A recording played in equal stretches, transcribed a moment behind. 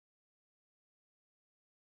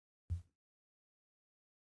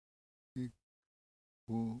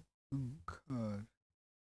ओंकार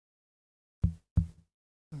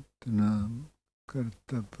सतनाम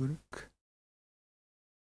करता पुरख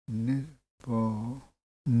निर्भौ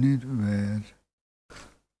निर्वैर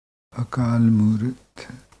अकाल मूर्त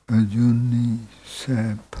अजूनी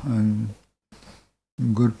सैभं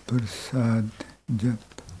गुर प्रसाद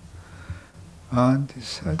जप आदि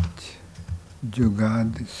सच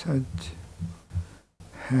जुगाद सच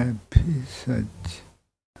है भी सच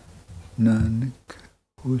नानक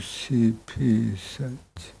उसी भी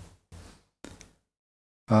सच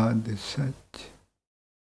आदि सच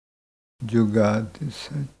जुगाद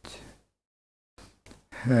सच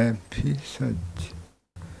है भी सच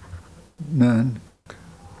नानक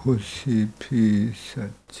उसी भी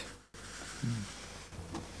सच।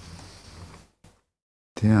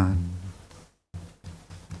 ध्यान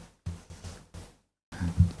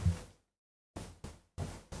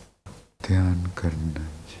ध्यान करना।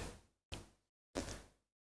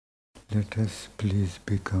 Let us please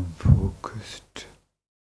become focused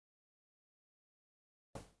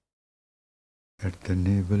at the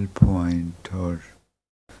navel point or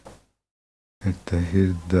at the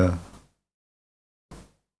hirda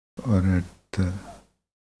or at the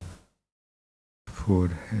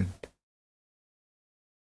forehead.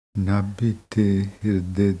 Nabhi te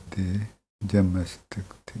hirde te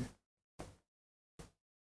jamastak te.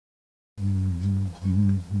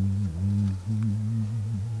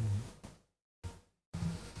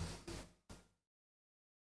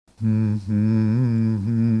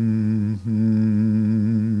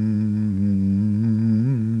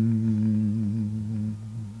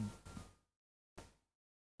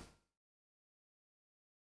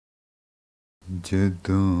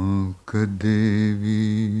 ਜਦੋਂ ਕਦੇ ਵੀ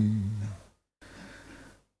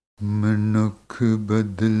ਮਨੁੱਖ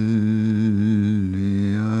ਬਦਲ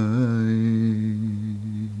ਆਏ,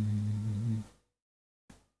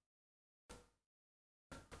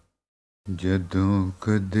 ਜਦੋਂ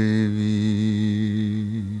ਕਦੇ ਵੀ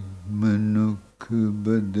ਮਨੁੱਖ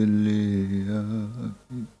ਬਦਲ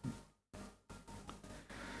ਆਏ,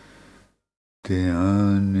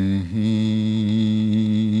 ਧਿਆਨ ਹੀ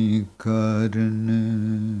ਕਾਰਨ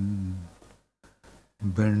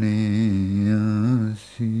ਬਣਿਆ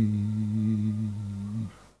ਸੀ।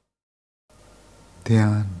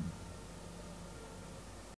 ਧਿਆਨ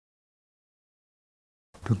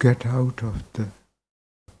to get out of the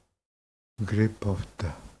grip of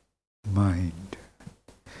the mind.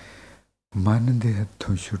 ਮਨ ਦੇ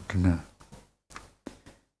ਹੱਥੋਂ ਛੁੱਟਣਾ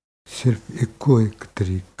ਸਿਰਫ ਇੱਕੋ ਇੱਕ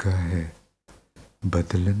ਤਰੀਕਾ ਹੈ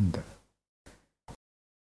ਬਦਲਣ ਦਾ।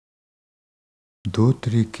 ਦੋ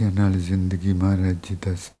ਤਰੀਕਿਆਂ ਨਾਲ ਜ਼ਿੰਦਗੀ ਮਹਾਰਾਜ ਜੀ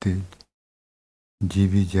ਦੱਸਦੇ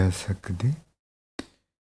ਜੀਵੀ ਜਾ ਸਕਦੀ।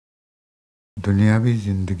 ਦੁਨਿਆਵੀ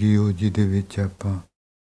ਜ਼ਿੰਦਗੀ ਉਹ ਜਿਹਦੇ ਵਿੱਚ ਆਪਾਂ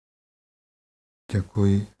ਜਾਂ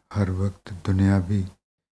ਕੋਈ ਹਰ ਵਕਤ ਦੁਨਿਆਵੀ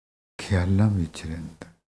ਖਿਆਲਾਂ ਵਿੱਚ ਰਹਿੰਦਾ,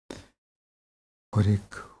 ਔਰ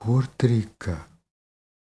ਇੱਕ ਹੋਰ ਤਰੀਕਾ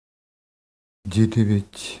ਜਿਹਦੇ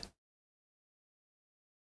ਵਿੱਚ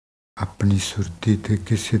ਆਪਣੀ ਸੁਰਤੀ ਤੇ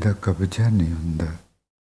ਕਿਸੇ ਦਾ ਕਬਜ਼ਾ ਨਹੀਂ ਹੁੰਦਾ,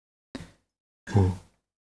 ਉਹ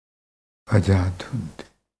ਆਜ਼ਾਦ ਹੁੰਦੇ।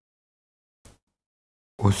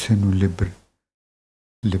 ਉਸੇ ਨੂੰ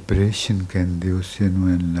ਲਿਬਰੇਸ਼ਨ ਕਹਿੰਦੇ, ਉਸੇ ਨੂੰ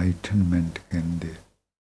ਐਨਲਾਈਟਨਮੈਂਟ ਕਹਿੰਦੇ,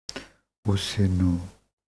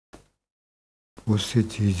 ਉਸੇ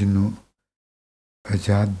ਚੀਜ਼ ਨੂੰ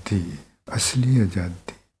ਆਜ਼ਾਦੀ, ਅਸਲੀ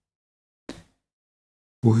ਆਜ਼ਾਦੀ।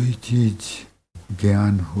 ਉਹੀ ਚੀਜ਼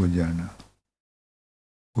ਗਿਆਨ ਹੋ ਜਾਣਾ,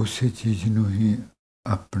 ਉਸੇ ਚੀਜ਼ ਨੂੰ ਹੀ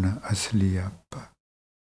ਆਪਣਾ ਅਸਲੀ ਆਪਾ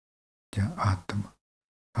ਜਾਂ ਆਤਮਾ।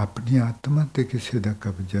 ਆਪਣੀ ਆਤਮਾ ਤੇ ਕਿਸੇ ਦਾ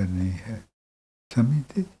ਕਬਜ਼ਾ ਨਹੀਂ ਹੈ,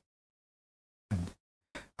 ਸਮਝਦੇ?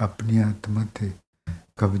 ਆਪਣੀ ਆਤਮਾ ਤੇ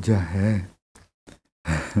ਕਬਜ਼ਾ ਹੈ,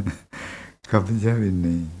 ਕਬਜ਼ਾ ਵੀ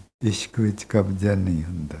ਨਹੀਂ। ਇਸ਼ਕ ਵਿੱਚ ਕਬਜ਼ਾ ਨਹੀਂ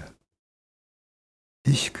ਹੁੰਦਾ।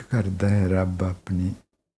 ਇਸ਼ਕ ਕਰਦਾ ਹੈ ਰੱਬ ਆਪਣੀ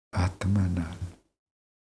ਆਤਮਾ ਨਾਲ,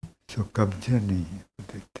 ਸੋ ਕਬਜ਼ਾ ਨਹੀਂ ਹੈ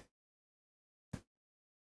ਉਹਦੇ ਤੇ।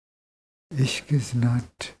 ਇਸ਼ਕ ਇਜ਼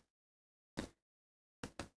ਨਾਟ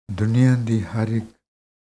ਦੁਨੀਆ ਦੀ ਹਰ ਇੱਕ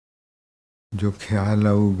ਜੋ ਖਿਆਲ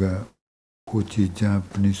ਆਊਗਾ ਉਹ ਚੀਜ਼ਾਂ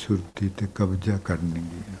ਆਪਣੀ ਸੁਰਤੀ ਤੇ ਕਬਜ਼ਾ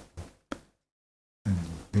ਕਰਨਗੀਆਂ।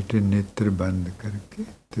 ਬੇਟੇ ਨੇਤਰ ਬੰਦ ਕਰਕੇ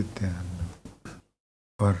ਤੇ ਧਿਆਨ ਨਾਲ,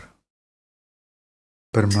 ਔਰ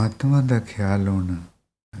ਪਰਮਾਤਮਾ ਦਾ ਖਿਆਲ ਹੋਣਾ,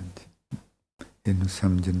 ਇਹਨੂੰ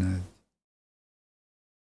ਸਮਝਣਾ।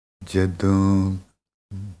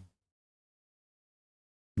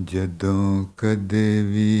 ਜਦੋਂ ਕਦੇ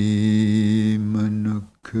ਵੀ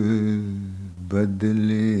ਮਨੁੱਖ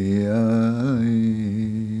ਬਦਲ ਆਏ,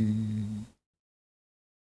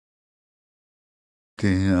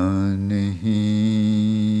 ਧਿਆਨ ਹੀ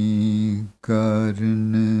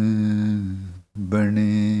ਕਾਰਨ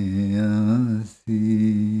ਬਣਿਆ ਸੀ,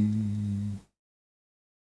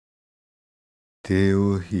 ਤੇ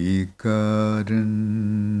ਉਹੀ ਕਾਰਨ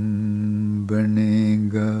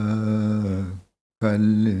ਬਣੇਗਾ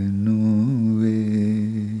ਕੱਲ ਨੂੰ ਵੇ।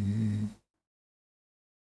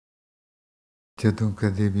 ਜਦੋਂ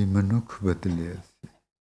ਕਦੇ ਵੀ ਮਨੁੱਖ ਬਦਲਿਆ ਸੀ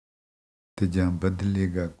ਤੇ ਜਾਂ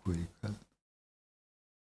ਬਦਲੇਗਾ ਕੋਈ ਕੱਲ।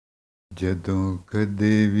 ਜਦੋਂ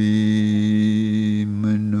ਕਦੇ ਵੀ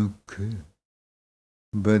ਮਨੁੱਖ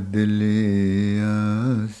ਬਦਲਿਆ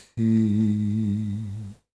ਸੀ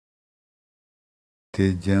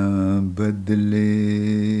ਤੇ ਜਾਂ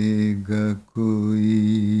ਬਦਲੇਗਾ ਕੋਈ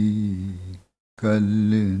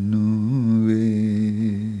ਕੱਲ ਨੂੰ ਵੇ।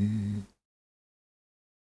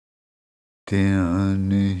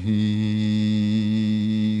 ਧਿਆਨ ਹੀ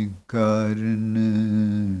ਕਾਰਨ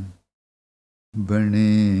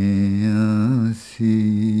ਬਣਿਆ ਸੀ,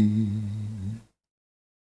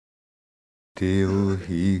 ਤੇ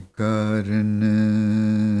ਉਹੀ ਕਾਰਨ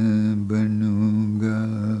ਬਣੂਗਾ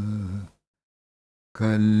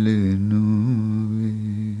ਕੱਲ ਨੂੰ ਵੇ।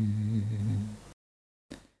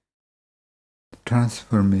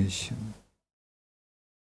 ਟ੍ਰਾਂਸਫਰਮੇਸ਼ਨ,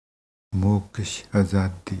 ਮੋਕਸ਼,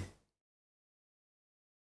 ਆਜ਼ਾਦੀ,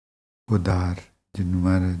 ਉਦਾਰ, ਜਿਹਨੂੰ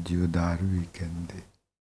ਮਹਾਰਾਜ ਜੀ ਉਦਾਰ ਵੀ ਕਹਿੰਦੇ,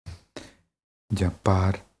 ਜਾਂ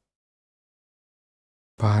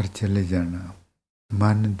ਪਾਰ ਚਲੇ ਜਾਣਾ,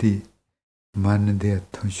 ਮਨ ਦੇ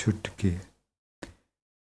ਹੱਥੋਂ ਛੁੱਟ ਕੇ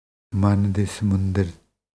ਮਨ ਦੇ ਸਮੁੰਦਰ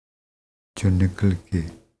ਚੋਂ ਨਿਕਲ ਕੇ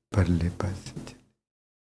ਪਰਲੇ ਪਾਸੇ।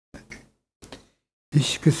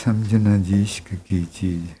 इश्क समझना जी इश्क की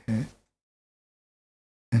चीज़ है,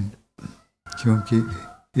 क्योंकि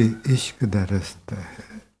ये इश्क दा रस्ता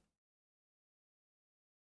है।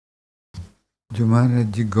 जो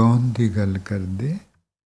महाराज जी गौन की गल करते,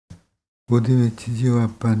 ਉਹਦੇ ਵਿੱਚ ਜੀ ਉਹ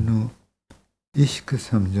ਆਪਾਂ ਨੂੰ ਇਸ਼ਕ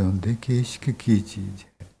ਸਮਝਾਉਂਦੇ ਕਿ ਇਸ਼ਕ ਕੀ ਚੀਜ਼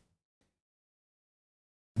ਹੈ।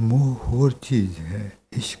 ਮੋਹ ਹੋਰ ਚੀਜ਼ ਹੈ,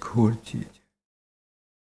 ਇਸ਼ਕ ਹੋਰ ਚੀਜ਼ ਹੈ।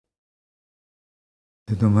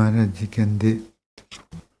 ਜਦੋਂ ਮਹਾਰਾਜ ਜੀ ਕਹਿੰਦੇ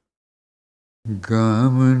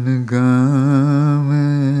ਗਾਵਣ ਗਾਵੇਂ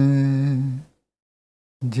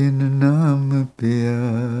ਜਿਨ ਨਾਮ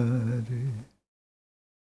ਪਿਆਰ,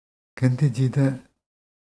 ਕਹਿੰਦੇ ਜਿਹਦਾ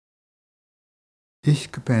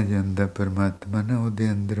ਇਸ਼ਕ ਪੈ ਜਾਂਦਾ ਪਰਮਾਤਮਾ ਨਾ,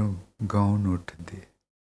 ਉਹਦੇ ਅੰਦਰੋਂ ਗਾਉਣ ਉੱਠਦੇ,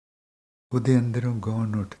 ਉਹਦੇ ਅੰਦਰੋਂ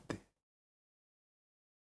ਗਾਉਣ ਉੱਠਦੇ।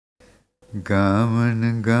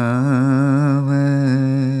 ਗਾਵਣ ਗਾਵੇਂ,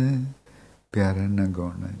 ਪਿਆਰਾ ਨਾ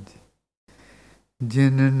ਗਾਉਣਾ ਜੀ,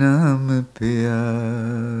 ਜਿਨ ਨਾਮ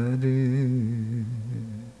ਪਿਆਰ।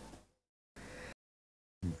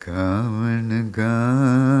 ਗਾਵਣ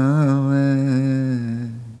ਗਾਵੇਂ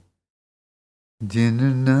ਜਿਨ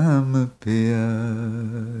ਨਾਮ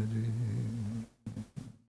ਪਿਆਰ।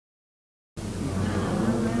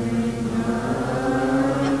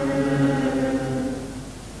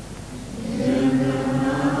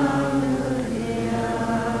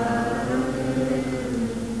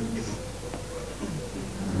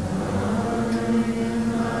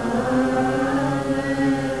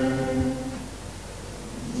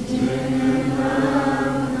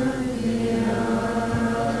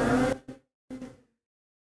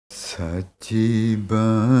 ਸਾਚੀ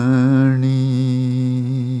ਬਾਣੀ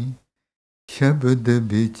ਸ਼ਬਦ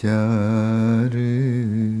ਵਿਚਾਰ,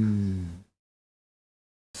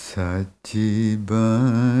 ਸਾਚੀ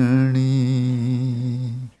ਬਾਣੀ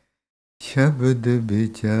ਸ਼ਬਦ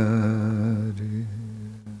ਵਿਚਾਰ।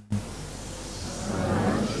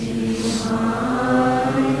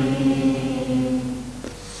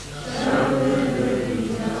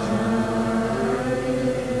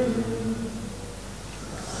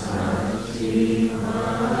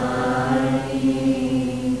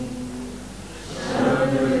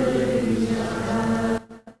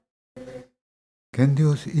 ਕਹਿੰਦੇ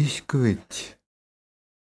ਉਸ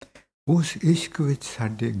ਇਸ਼ਕ ਵਿੱਚ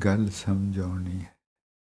ਸਾਡੇ ਗੱਲ ਸਮਝ ਆਉਣੀ ਹੈ।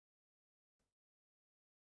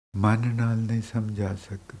 ਮਨ ਨਾਲ ਨਹੀਂ ਸਮਝਾ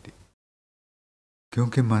ਸਕਦੀ,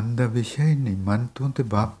 ਕਿਉਂਕਿ ਮਨ ਦਾ ਵਿਸ਼ਾ ਹੀ ਨਹੀਂ। ਮਨ ਤੋਂ ਤੇ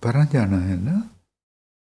ਬਾਪ ਪਰਾਂ ਜਾਣਾ ਹੈ ਨਾ,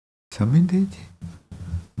 ਸਮਝਦੇ ਜੀ।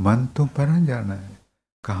 ਮਨ ਤੋਂ ਪਰਾਂ ਜਾਣਾ ਹੈ।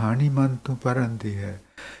 ਕਹਾਣੀ ਮਨ ਤੋਂ ਪਰਾਂ ਦੀ ਹੈ।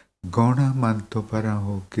 ਗਾਉਣਾ ਮਨ ਤੋਂ ਪਰਾਂ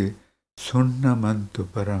ਹੋ ਕੇ, ਸੁਣਨਾ ਮਨ ਤੋਂ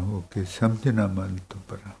ਪਰਾਂ ਹੋ ਕੇ, ਸਮਝਣਾ ਮਨ ਤੋਂ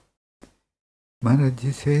ਪਰਾਂ। Maharaj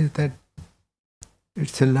Ji says that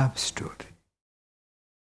it's a love story.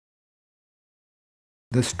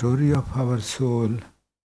 The story of our soul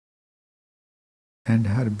and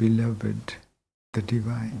her beloved, the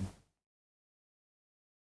divine.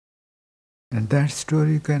 And that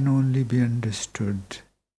story can only be understood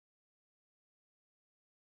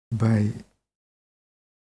by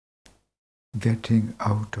getting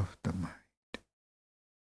out of the mind.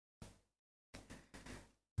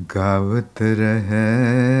 गावत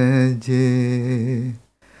रहे जे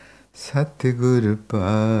सतगुर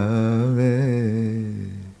पावे।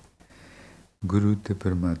 गुरु ते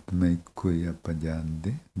परमात्मा इक्को ही आपां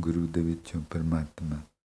जानदे, गुरु दे विचों परमात्मा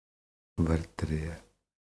वरत रहा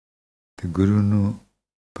ते गुरु नूं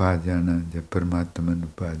पा जाना जां परमात्मा नूं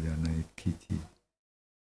पा जाना एक ही चीज़।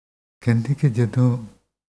 कहंदे कि जदों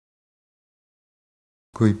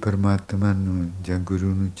कोई परमात्मा नूं जां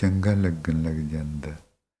गुरु नूं चंगा लगन लग जांदा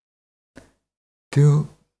ते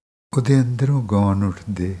ਉਹਦੇ ਅੰਦਰੋਂ ਗਾਉਣ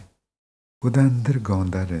ਉੱਠਦੇ, ਉਹਦਾ ਅੰਦਰ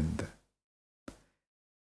ਗਾਉਂਦਾ ਰਹਿੰਦਾ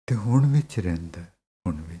ਤੇ ਹੁਣ ਵਿੱਚ ਰਹਿੰਦਾ,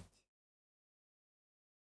 ਹੁਣ ਵਿੱਚ।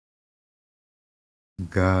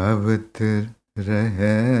 ਗਾਵਤ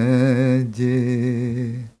ਰਹਿ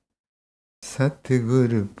ਜੇ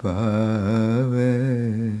ਸਤਿਗੁਰ ਪਾਵੇ,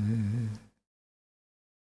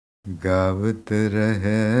 ਗਾਵਤ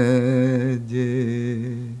ਰਹਿ ਜੇ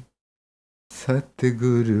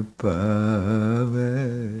सतगुर पावे।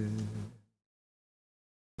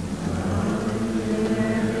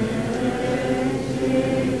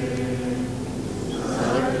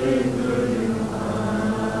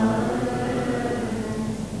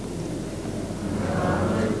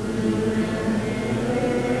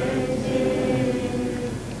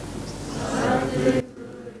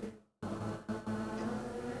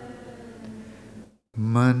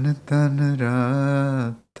 मन तन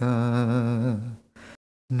राता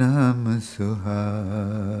नाम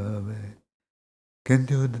सुहावे।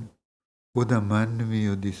 कहते ਉਹਦਾ ਮਨ ਵੀ,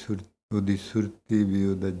 ਉਹਦੀ ਸੁਰਤੀ ਵੀ,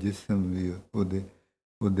 ਉਹਦਾ ਜਿਸਮ ਵੀ, ਉਹਦੇ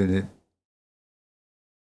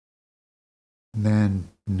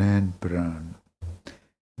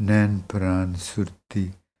ਨੈਣ ਪ੍ਰਾਣ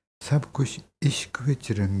ਸੁਰਤੀ ਸਭ ਕੁਛ ਇਸ਼ਕ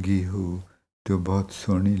ਵਿੱਚ ਰੰਗੀ ਹੋ ਤੇ ਉਹ ਬਹੁਤ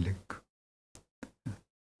ਸੋਹਣੀ ਲੱਗ।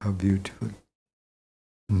 How beautiful.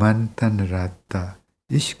 ਮਨ ਤਨ ਰਾਤਾ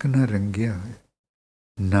ਇਸ਼ਕ ਨਾਲ ਰੰਗਿਆ ਹੋਇਆ,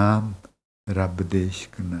 ਨਾਮ ਰੱਬ ਦੇ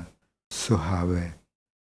ਇਸ਼ਕ ਨਾਲ ਸੁਹਾਵੇ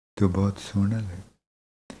ਤੇ ਬਹੁਤ ਸੋਹਣਾ ਲੱਗ।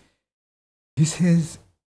 He says,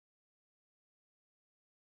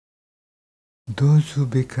 those who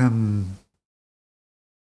become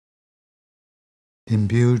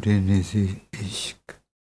imbued in his ishq,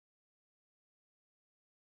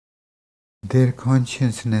 their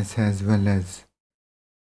consciousness as well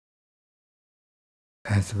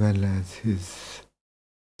as his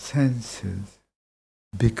senses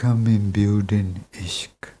become imbued in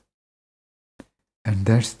ishq. And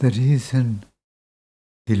that's the reason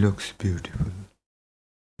he looks beautiful,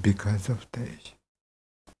 because of the ishq.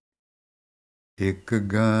 एक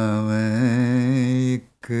गावें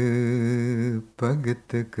एक भगत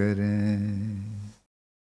करें।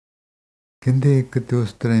 कहंदे एक तो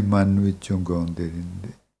उस तरह ही मन विचों गाउंदे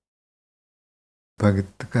रहिंदे।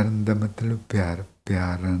 भगत करन दा मतलब प्यार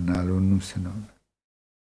नाल उहनूं सुणाउणा।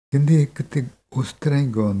 कहंदे एक ते उस तरह ही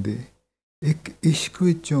गाउंदे, एक इश्क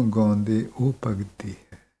विचों गाउंदे, वो भगती है।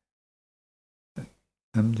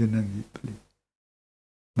 समझना जी please.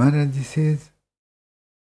 Maharaj ji says,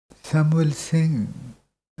 some will sing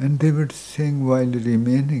and they would sing while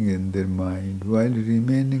remaining in their mind, while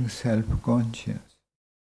remaining self-conscious.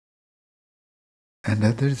 And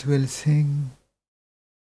others will sing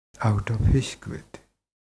out of ishq with.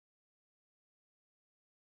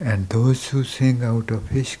 And those who sing out of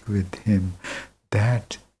ishq with him,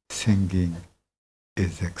 that singing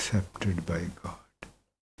is accepted by God.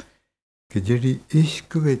 कि जिहड़ी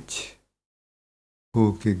इश्क विच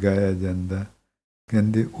हो के गाया जांदा,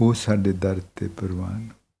 कहंदे ਉਹ ਸਾਡੇ ਦਰ ਤੇ ਪ੍ਰਵਾਨ।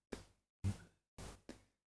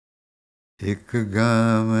 ਇੱਕ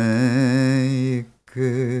ਗਾਵੇਂ ਇੱਕ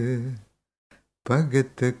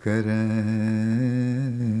ਭਗਤ ਕਰੇ।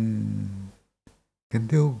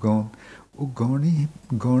 ਕਹਿੰਦੇ ਉਹ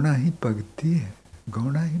ਗਾਉਣਾ ਹੀ ਭਗਤੀ ਹੈ,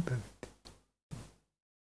 ਗਾਉਣਾ ਹੀ ਭਗਤੀ।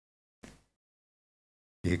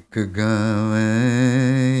 ਇੱਕ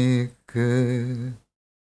ਗਾਵੇਂ ਇੱਕ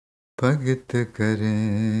ਭਗਤ ਕਰੇ,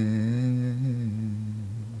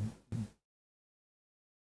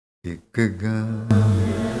 ਇੱਕ ਗਾਵੇਂ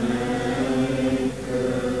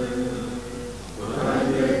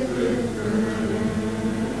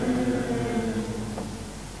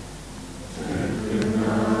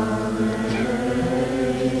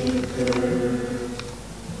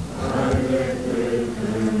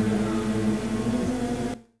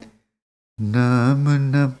ਨਾਮ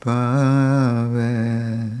ਨ ਪਾਵੇ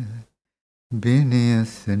ਬਿਨ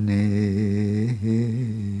ਸਨੇਹ।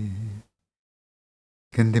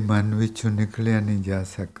 ਕਹਿੰਦੇ ਮਨ ਵਿੱਚੋਂ ਨਿਕਲਿਆ ਨਹੀਂ ਜਾ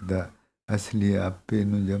ਸਕਦਾ ਅਸਲੀ ਆਪੇ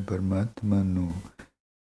ਨੂੰ ਜਾਂ ਪਰਮਾਤਮਾ ਨੂੰ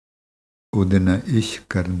ਉਹਦੇ ਨਾਲ ਇਸ਼ਕ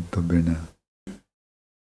ਕਰਨ ਤੋਂ ਬਿਨਾਂ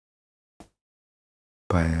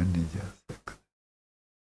ਪਾਇਆ ਨਹੀਂ ਜਾ ਸਕਦਾ।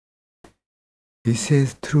 He says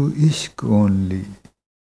through ishq only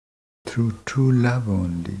through true love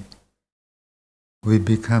only, we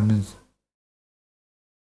become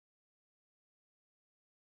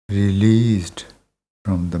released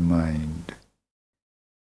from the mind,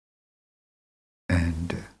 and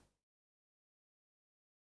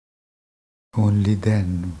only then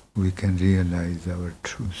we can realize our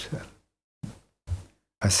true self.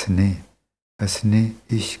 Asne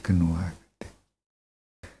ishq nu aagte.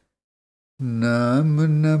 Naam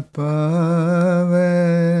na paave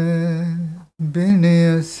bin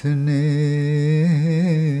asne.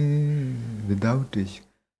 Without ishq,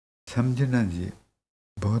 ਸਮਝਣਾ ਜੀ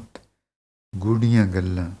ਬਹੁਤ ਗੂੜੀਆਂ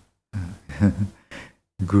ਗੱਲਾਂ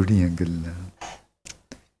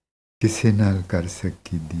ਕਿਸੇ ਨਾਲ ਕਰ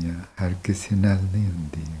ਸਕੀਦੀਆਂ, ਹਰ ਕਿਸੇ ਨਾਲ ਨਹੀਂ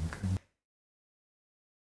ਹੁੰਦੀਆਂ।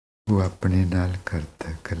 ਉਹ ਆਪਣੇ ਨਾਲ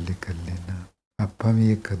ਕਰਦਾ, ਕੱਲੇ ਕੱਲੇ ਨਾਲ। ਆਪਾਂ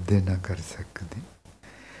ਵੀ ਇੱਕ ਅੱਧੇ ਨਾ ਕਰ ਸਕਦੇ।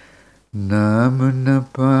 ਨਾਮ ਨ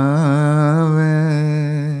ਪਾਵੇ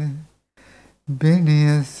ਬਿਨ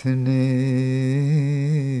ਅਸਨੇ,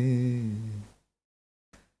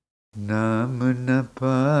 ਨਾਮ ਨ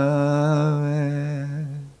ਪਾਵੇ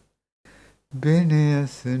ਬਿਨ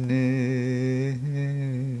ਅਸਨੇ।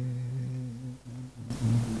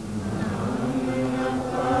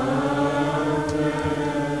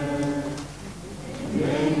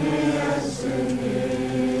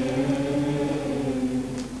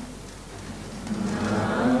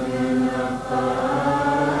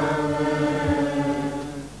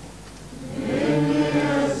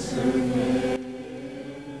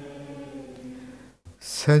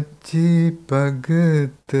 ਸੱਚੀ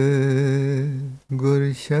ਭਗਤ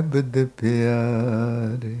ਗੁਰ ਸ਼ਬਦ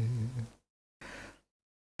ਪਿਆਰੇ।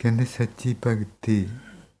 ਕਹਿੰਦੇ ਸੱਚੀ ਭਗਤੀ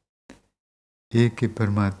ਇਹ ਕਿ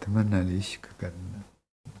ਪਰਮਾਤਮਾ ਨਾਲ ਇਸ਼ਕ ਕਰਨਾ।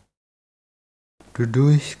 To do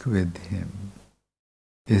ishq with him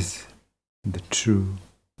is the true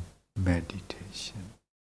meditation.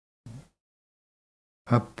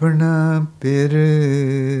 ਆਪਣਾ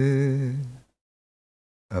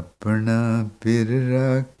ਪਿਰ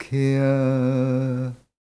ਰਾਖਿਆ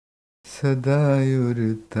ਸਦਾ ਉਰ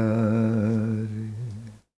ਤਾਰੇ।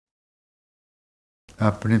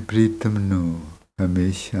 ਆਪਣੇ ਪ੍ਰੀਤਮ ਨੂੰ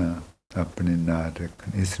ਹਮੇਸ਼ਾ ਆਪਣੇ ਨਾਲ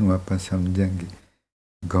ਰੱਖਣ। ਇਸ ਨੂੰ ਆਪਾਂ ਸਮਝਾਂਗੇ।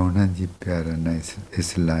 ਗਾਉਣਾ ਜੀ ਪਿਆਰਾ ਨਾ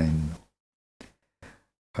ਇਸ ਲਾਈਨ ਨੂੰ।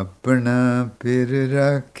 ਆਪਣਾ ਪਿਰ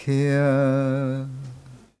ਰਾਖਿਆ,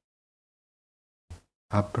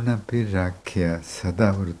 ਆਪਣਾ ਪਿਰ ਰਾਖਿਆ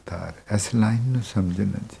ਸਦਾ ਉਰਤਾਰ। ਇਸ ਲਾਈਨ ਨੂੰ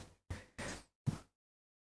ਸਮਝਣਾ ਜੀ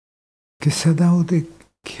ਕਿ ਸਦਾ ਉਹਦੇ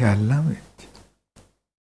ਖਿਆਲਾਂ ਵਿੱਚ।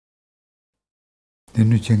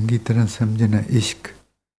 ਇਹਨੂੰ ਚੰਗੀ ਤਰ੍ਹਾਂ ਸਮਝਣਾ। ਇਸ਼ਕ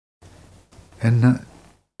ਇਹਨਾਂ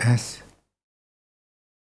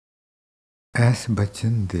ਐਸ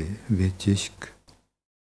ਬਚਨ ਦੇ ਵਿੱਚ ਇਸ਼ਕ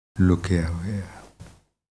ਲੁਕਿਆ ਹੋਇਆ।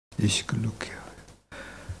 ਇਸ਼ਕ ਲੁਕਿਆ ਹੋਇਆ।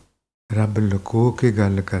 ਰੱਬ ਲੁਕੋ ਕੇ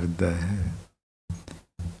ਗੱਲ ਕਰਦਾ ਹੈ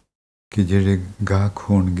ਕਿ ਜਿਹੜੇ ਗਾਹਕ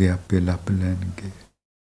ਹੋਣਗੇ ਆਪੇ ਲੱਭ ਲੈਣਗੇ।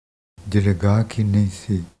 ਜਿਹੜੇ ਗਾਹਕ ਹੀ ਨਹੀਂ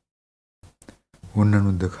ਸੀ ਉਹਨਾਂ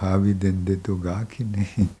ਨੂੰ ਦਿਖਾ ਵੀ ਦਿੰਦੇ ਤਾਂ ਗਾਹਕ ਹੀ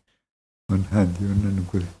ਨਹੀਂ। ਉਹਨਾਂ ਨੂੰ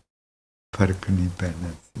ਕੋਈ ਫਰਕ ਨਹੀਂ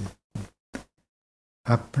ਪੈਣਾ ਸੀ।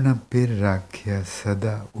 ਆਪਣਾ ਪਿਰ ਰਾਖਿਆ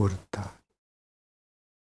ਸਦਾ ਉਰਤਾ।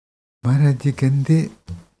 ਮਹਾਰਾਜ ਜੀ ਕਹਿੰਦੇ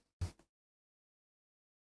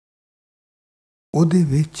ਉਹਦੇ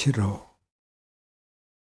ਵਿੱਚ ਰਹੋ।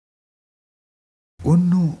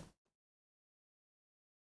 ਉਹਨੂੰ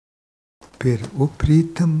ਫਿਰ ਉਹ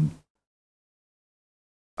ਪ੍ਰੀਤਮ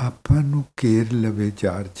ਆਪਾਂ ਨੂੰ ਘੇਰ ਲਵੇ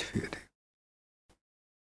ਚਾਰ ਚਫੇਰੇ।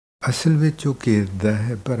 ਅਸਲ ਵਿੱਚ ਉਹ ਘੇਰਦਾ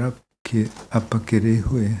ਹੈ, ਪਰ ਆਪਾਂ ਘਿਰੇ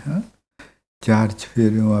ਹੋਏ ਹਾਂ। ਚਾਰ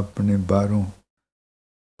ਚਫੇਰਿਓਂ ਆਪਣੇ ਬਾਹਰੋਂ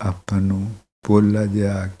ਆਪਾਂ ਨੂੰ ਪੋਲਾ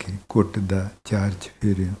ਜਿਹਾ ਆ ਕੇ ਕੁੱਟਦਾ ਚਾਰ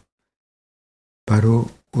ਚਫੇਰਿਓਂ। ਪਰ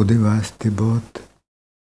ਉਹਦੇ ਵਾਸਤੇ ਬਹੁਤ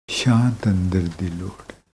ਸ਼ਾਂਤ ਅੰਦਰ ਦੀ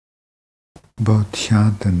ਲੋੜ, ਬਹੁਤ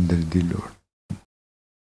ਸ਼ਾਂਤ ਅੰਦਰ ਦੀ ਲੋੜ।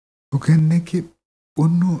 ਉਹ ਕਹਿੰਦੇ ਕਿ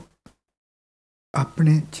ਉਹਨੂੰ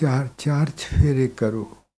ਆਪਣੇ ਚਾਰ ਚਫੇਰੇ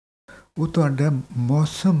ਕਰੋ। ਉਹ ਤੁਹਾਡਾ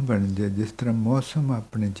ਮੌਸਮ ਬਣ ਜਾਏ। ਜਿਸ ਤਰ੍ਹਾਂ ਮੌਸਮ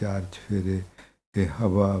ਆਪਣੇ ਚਾਰ ਚਫੇਰੇ, ਇਹ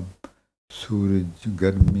ਹਵਾ, ਸੂਰਜ,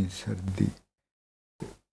 ਗਰਮੀ, ਸਰਦੀ,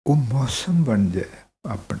 ਉਹ ਮੌਸਮ ਬਣ ਜਾਏ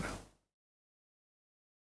ਆਪਣਾ।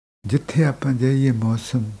 ਜਿੱਥੇ ਆਪਾਂ ਜਾਈਏ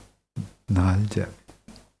ਮੌਸਮ ਨਾਲ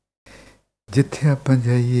ਜਾਵੇ। ਜਿੱਥੇ ਆਪਾਂ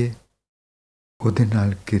ਜਾਈਏ ਉਹਦੇ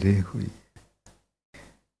ਨਾਲ ਘਿਰੇ ਹੋਈ।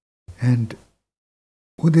 ਐਂਡ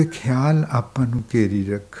ਉਹਦੇ ਖਿਆਲ ਆਪਾਂ ਨੂੰ ਘੇਰੀ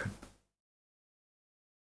ਰੱਖਣ।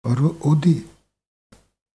 ਔਰ ਉਹਦੀ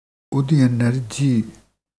ਐਨਰਜੀ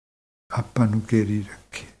ਆਪਾਂ ਨੂੰ ਘੇਰੀ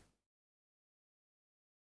ਰੱਖੇ।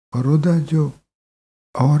 ਔਰ ਉਹਦਾ ਜੋ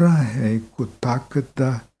ਔਰਾ ਹੈ, ਇੱਕ ਤਾਕਤ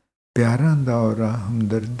ਦਾ, ਪਿਆਰਾਂ ਦਾ ਔਰਾ,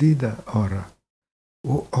 ਹਮਦਰਦੀ ਦਾ ਔਰਾ,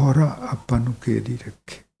 ਉਹ ਔਰਾ ਆਪਾਂ ਨੂੰ ਘੇਰੀ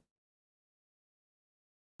ਰੱਖੇ।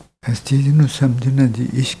 इस चीज़ नूं समझना जी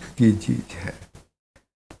इश्क की चीज़ है।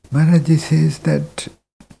 महाराज जी says that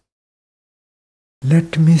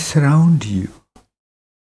let me surround you,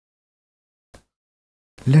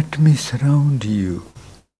 let me surround you,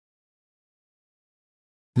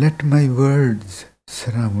 let my words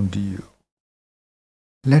surround you,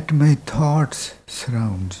 let my thoughts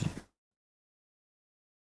surround you,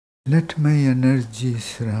 let my energy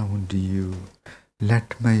surround you, let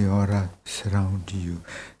my aura surround you,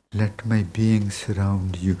 let my being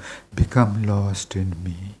surround you. Become lost in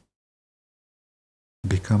me,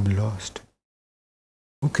 become lost.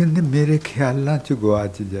 वो कहते मेरे ख्यालां च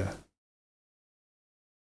गुआच जा,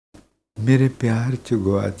 मेरे प्यार च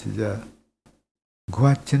गुआच जा।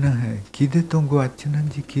 गुआचना है किदे तो गुआचना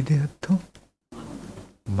जी, किदे हथों?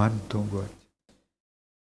 मन तो गुआच।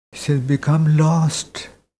 He says become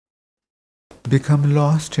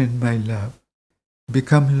lost in my love,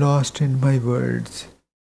 become lost in my words,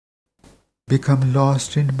 become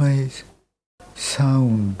lost in my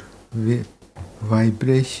sound,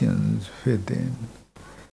 vibrations within,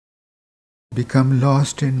 become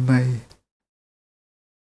lost in my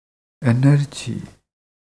energy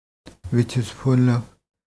which is full of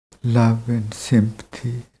love and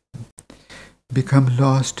sympathy, become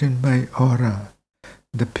lost in my aura,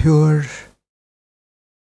 the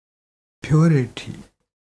purity,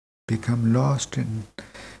 become lost in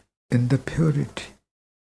the purity,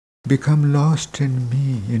 become lost in me,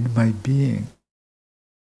 in my being.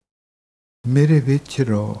 मेरे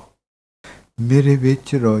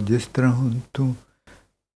विच रहो जिस तरह हुण तू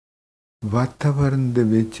वातावरण दे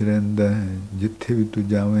विच रहिंदा है, जिथे भी तू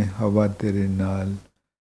जावें हवा तेरे नाल,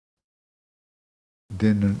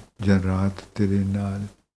 दिन जां रात तेरे नाल,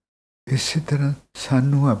 इसी तरह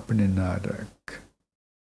सानू अपने नाल रख,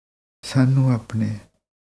 सानू अपने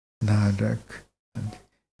नाल रख।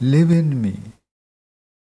 Live in me.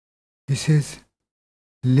 He says,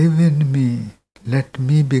 live in me. Let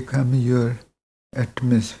me become your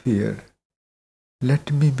atmosphere.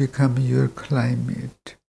 Let me become your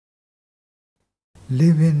climate.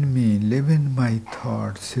 Live in me, live in my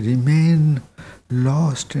thoughts, remain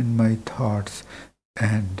lost in my thoughts,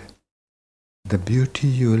 and the beauty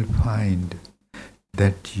you will find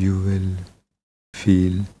that you will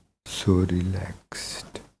feel so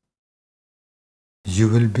relaxed. You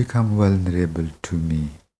will become vulnerable to me.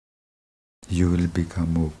 You will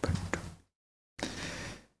become open to me.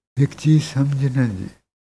 एक चीज समझना जी,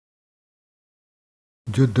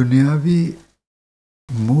 जो दुनियावी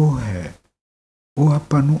मोह है वो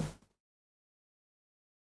आपां नूं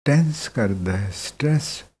टेंस करदा है,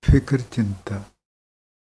 स्ट्रेस, फिक्र, चिंता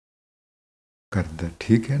करदा,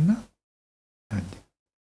 ठीक है ना? हाँ जी।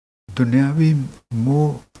 दुनियावी मोह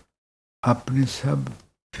अपने सब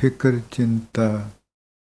फिक्र चिंता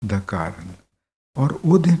दा कारण, और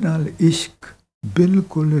उहदे नाल इश्क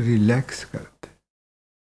बिल्कुल रिलैक्स करदा।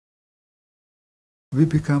 We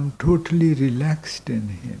become totally relaxed in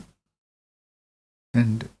him,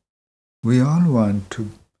 and we all want to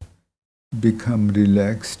become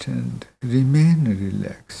relaxed and remain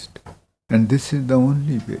relaxed, and this is the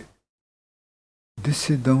only way. This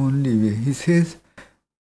is the only way. He says,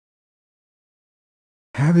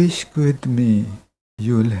 have ishq with me,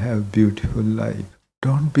 you will have beautiful life.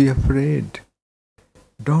 Don't be afraid.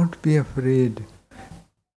 Don't be afraid.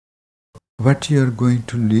 What you are going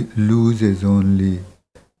to lose is only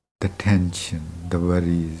the tension, the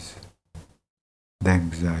worries, the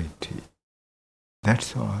anxiety.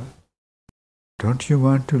 That's all. Don't you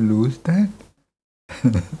want to lose that?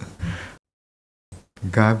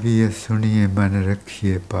 गाविए सुनिए मन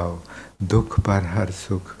रखिए पाओ, दुख पर हर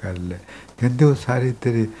सुख कर ले। कहते वो सारी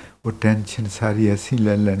तेरे वो टेंशन सारी असी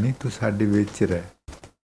ले लेनी, तू साडे विच रह।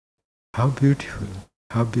 How beautiful,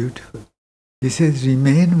 how beautiful. He says,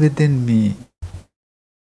 remain within me.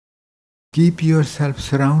 Keep yourself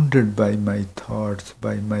surrounded by my thoughts,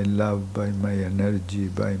 by my love, by my energy,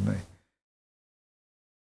 by my...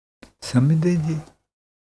 समझदे जी?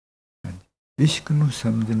 इश्क नूं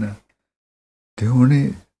समझना। ते हुणे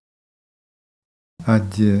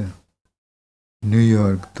अज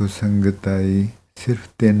न्यूयॉर्क तो संगत आई सिर्फ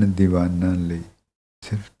 3 दीवानां लई,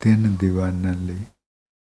 सिर्फ 3 दीवानां लई।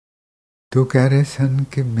 तो कह रहे सन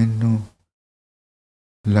कि मैनू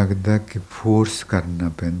लगदा कि फोर्स करना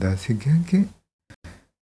पैंदा सीगा, कि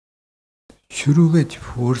शुरू विच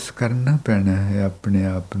फोर्स करना पैना है अपने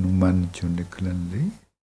आप नूं मन चों निकलण लई।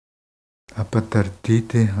 आपां धरती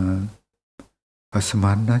ते हां,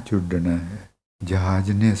 आसमानां च उड्डना है, जहाज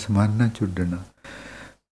ने आसमानां च उड्डना।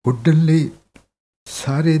 उड्डण लई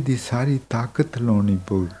सारे दी सारी ताकत लाउणी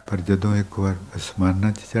पऊ, पर जदों एक बार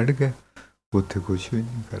आसमानां च चढ़ गए उत्थे कुछ भी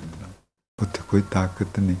नहीं करना। उत्थे कोई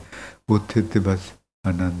ताकत नहीं, उत्थे तो बस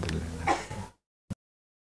आनंद लेना।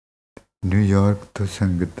 न्यूयॉर्क तो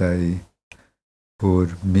संगत आई,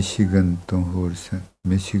 होर मिशिगन तो होर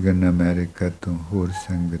मिशिगन अमेरिका तो होर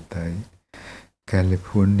संगत आई,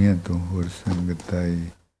 कैलिफोर्निया तो होर संगत आई,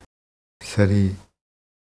 सरी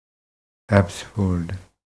एब्सफोर्ड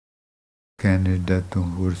कैनेडा तो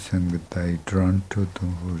होर संगत आई, टोरंटो तो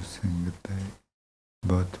होर संगत आई।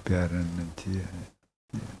 बहुत प्यारा नचिया है।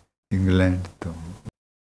 इंग्लैंड तो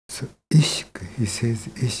सो इश्क, ही सेज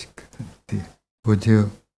इश्क। वो जो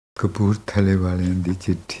कपूरथले वालियां दी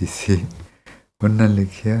चिट्ठी सी, उन्हें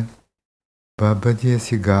लिखिया बाबा जी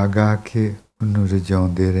असी गा गा के उन्होंने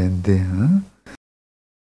रजाउंदे रहंदे हाँ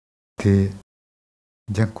ते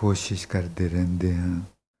जां कोशिश करते रहंदे हाँ,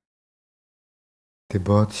 ते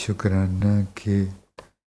बहुत शुकराना कि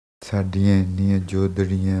साडियां इन्नियां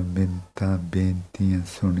जोदड़ियां मिन्नतां बेनतियां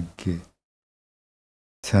सुन के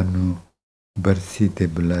सानू बरसी ते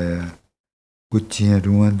बुलाया, उच्चियां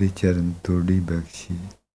रूहां दी चरण तोड़ी बख्शी।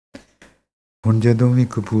 हुण जदों भी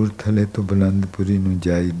कपूरथले तो बुलंदपुरी नूं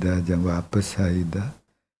जाईदा जां वापस आईदा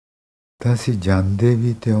तां असीं जांदे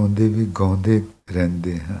भी ते आउंदे भी गाउंदे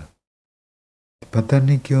रहिंदे हां। पता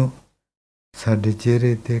नहीं क्यों साडे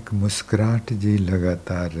चेहरे ते एक मुस्कुराहट जी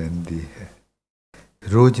लगातार रहिंदी है।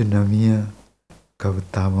 रोज़ नवीआं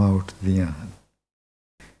कवितावां उठदियां हन,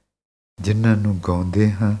 जिन्हां नूं गाउंदे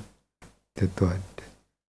हां ते तुहाडे,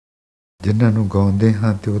 जिन्हां नूं गाउंदे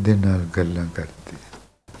हां ते उहदे नाल गल्लां करदे।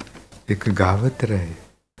 एक गावत रहे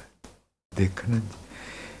देखना जी।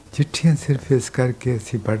 चिट्ठियां सिर्फ इस करके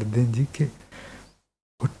असीं पढ़दे जी कि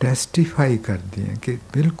वो टैसटीफाई करदी हैं कि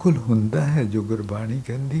बिल्कुल हुंदा है जो गुरबाणी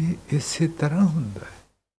कहंदी है, इसे तरह हुंदा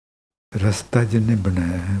है। रस्ता जिन्हें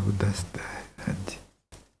बनाया है वो दसदा है। हाँ जी।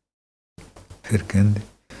 फिर कहंदे,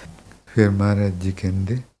 फिर महाराज जी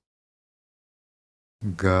कहंदे,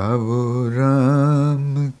 गावो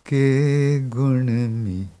राम के गुण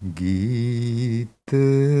मी गीत।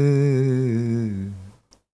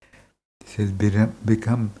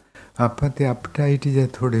 बिकम आप तो अपटाइट या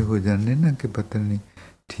थोड़े हो जाने ना कि पता नहीं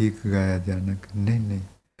ठीक गाया जाना, नहीं नहीं,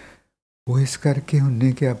 वो इस करके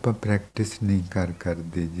होने कि आप प्रैक्टिस नहीं कर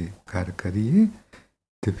दीजिए, करिए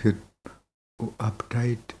तो फिर वो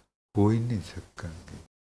अपटाइट हो ही नहीं सकेंगे।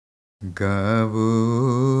 गावो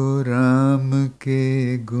राम के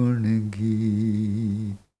गुण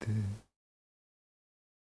गीत,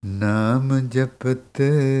 नाम जपत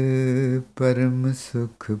परम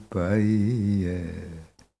सुख पाइए,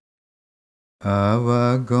 आवा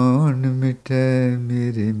गौन मिटे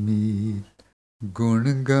मेरे मीर,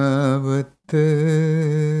 गुण गावत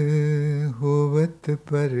होवत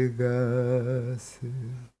परगास।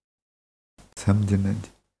 समझना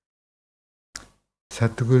जी,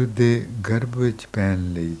 सतगुर दे गर्भ विच पैण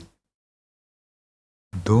लई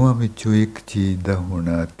दोवां विचों एक चीज़ दा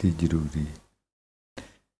होना अति जरूरी।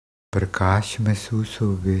 प्रकाश महसूस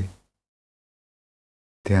होवे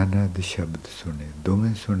ते आनंद शब्द सुने,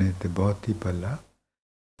 दोवें सुने तो बहुत ही भला,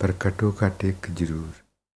 पर घटो घट एक जरूर।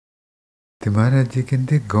 तो महाराज जी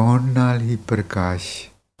कहते गाउण नाल ही प्रकाश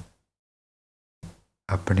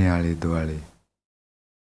अपने आले दुआले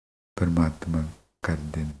परमात्मा कर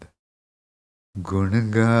दिंदा। गुण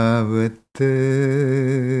गावत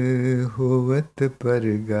होवत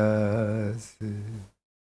परगास।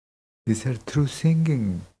 These are through singing.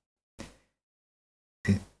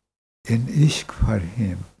 In ishq for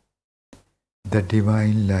him, the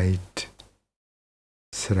divine light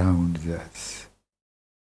surrounds us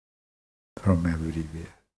from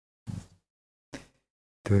everywhere.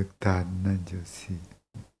 तो एक तारना जो सी,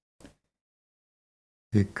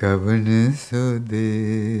 कवन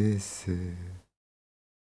स्वदेश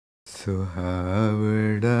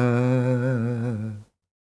सुहावड़ा,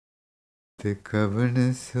 ते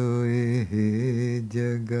कवन सोए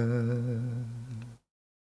जगा।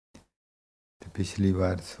 तो पिछली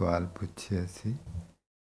बार सवाल पूछा सी,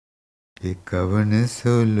 कवन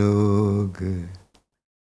सो लोग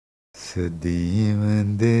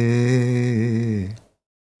सदीवंदे,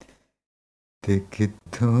 ते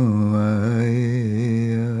कित्थों आए।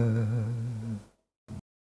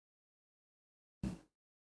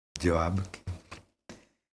 जवाब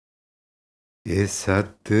ये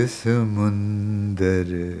सत समुंदर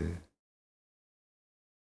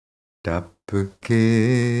टप के,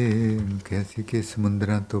 कैसे के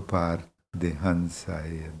समुद्रां तो पार दे हंस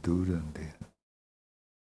आए, दूर होंदे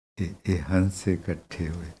ये हंस इकट्ठे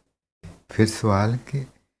हुए। फिर सवाल के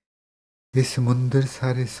ये समुंदर,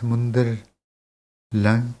 सारे समुंदर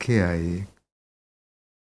लंघ के आए,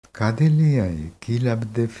 कादे लिए आए, की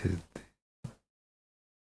लभदे फिरदे।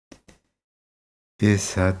 ये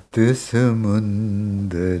सत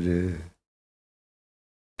समुंदर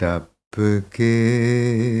टप के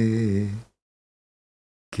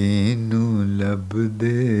किनू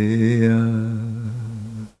लभदे आ.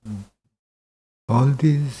 All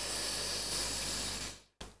these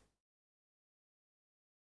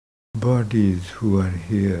bodies who are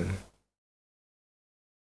here,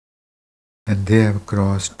 and they have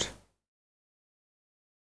crossed,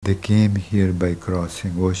 they came here by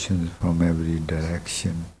crossing oceans from every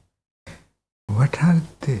direction. What are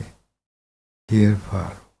they here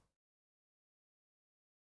for?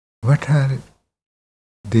 What are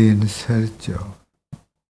they in search of?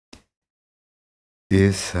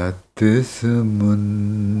 ये सत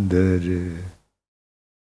समुंदर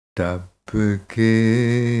टप के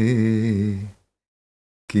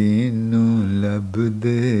किनू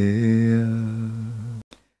लभदे आ.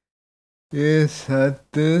 ये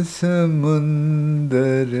सत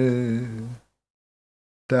समुंदर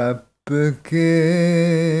टप के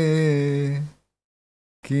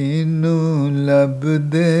किनू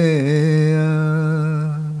लभदे आ.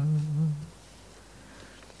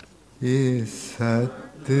 ये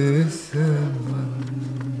सत समुंदर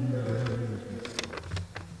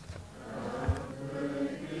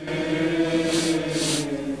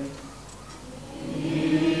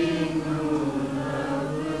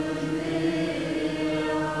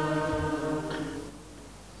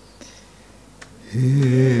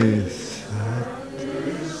ये सत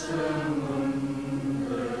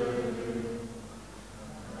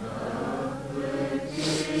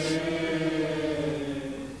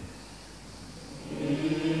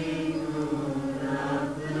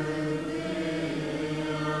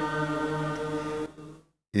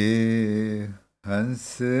ये हंस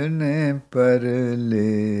ने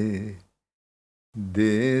परले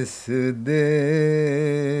देस दे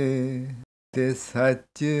ते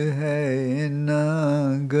सच है ना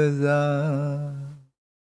गजा.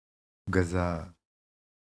 गजा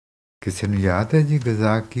ਕਿਸੇ ਨੂੰ ਯਾਦ ਹੈ ਜੀ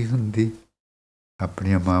ਗਜ਼ਾ ਕੀ ਹੁੰਦੀ?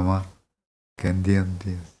 ਆਪਣੀਆਂ ਮਾਵਾਂ ਕਹਿੰਦੀਆਂ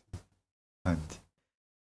ਹੁੰਦੀਆਂ. ਹਾਂਜੀ,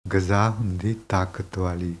 ਗਜ਼ਾ ਹੁੰਦੀ ਤਾਕਤ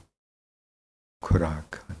ਵਾਲੀ ਖੁਰਾਕ,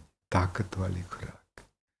 ਤਾਕਤ ਵਾਲੀ ਖੁਰਾਕ.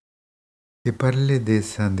 ਇਹ ਪਰਲੇ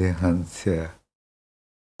ਦੇਸਾਂ ਦੇ ਹੰਸ ਆ,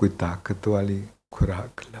 ਕੋਈ ਤਾਕਤ ਵਾਲੀ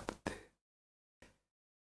ਖੁਰਾਕ ਲੱਭਦੇ.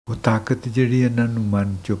 ਉਹ ਤਾਕਤ ਜਿਹੜੀ ਇਹਨਾਂ ਨੂੰ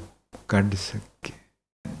ਮਨ ਚੋਂ ਕੱਢ ਸਕੇ.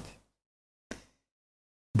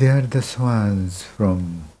 They are the swans from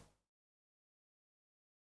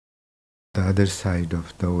the other side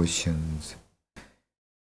of the oceans,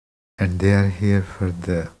 and they are here for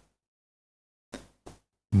the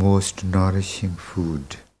most nourishing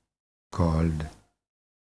food called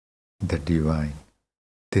the divine.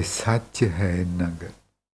 ਤੇ ਸੱਚ ਹੈ ਇਹਨਾਂ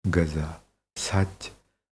ਗਜ਼ਾ, ਸੱਚ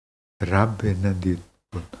ਰੱਬ ਇਹਨਾਂ ਦੀ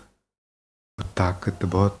ਉਹ ਤਾਕਤ,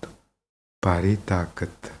 ਬਹੁਤ ਭਾਰੀ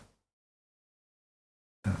ਤਾਕਤ,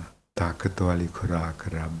 ਤਾਕਤ ਵਾਲੀ ਖੁਰਾਕ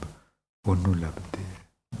ਰੱਬ ਉਹਨੂੰ ਲੱਭਦੇ.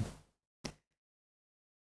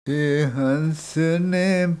 ਇਹ ਹੰਸ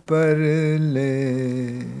ਨੇ ਪਰਲੇ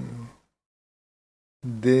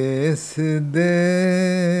ਦੇਸ ਦੇ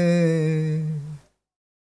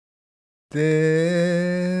ਤੇ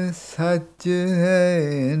ਸੱਚ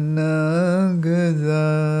ਹੈ ਨਾ ਗਜ਼ਾ.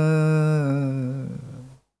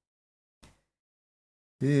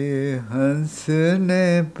 ਇਹ ਹੰਸ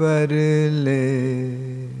ਨੇ ਪਰਲੇ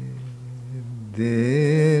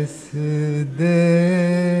ਦੇਸ ਦੇ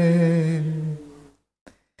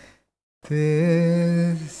ਤੇ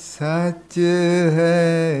ਸੱਚ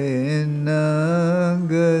ਹੈ ਨਾ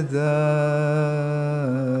ਗਜ਼ਾ.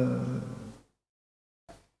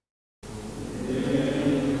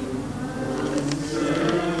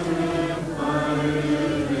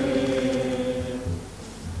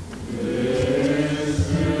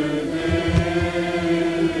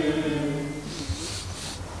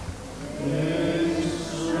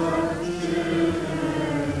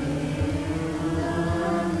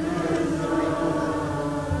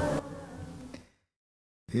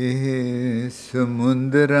 ਇਹ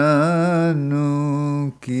ਸਮੁੰਦਰਾਂ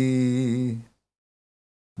ਨੂੰ ਕੀ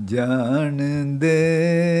ਜਾਣਦੇ,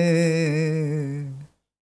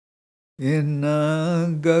 ਇਹਨਾਂ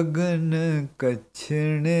ਗਗਨ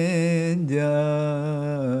ਕੱਛਣੇ ਜਾ.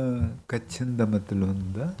 ਕੱਛਣ ਦਾ ਮਤਲਬ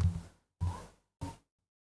ਹੁੰਦਾ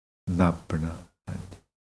ਨਾਪਣਾ.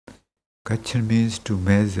 ਕੱਛਣ ਮੀਨਸ ਟੂ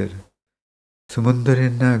ਮੈਜ਼ਰ. ਸਮੁੰਦਰ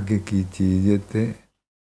ਇਹਨਾਂ ਅੱਗੇ ਕੀ ਚੀਜ਼ ਹੈ? ਤੇ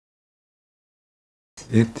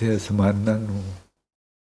ਇੱਥੇ ਅਸਮਾਨਾਂ ਨੂੰ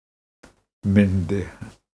ਮਿਣਦੇ ਹਨ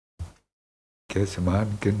ਕਿ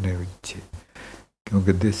ਅਸਮਾਨ ਕਿੰਨੇ ਉੱਚੇ,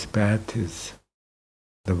 ਕਿਉਂਕਿ this path is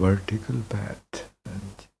the vertical path.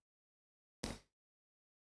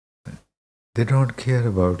 They don't care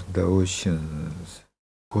about the oceans.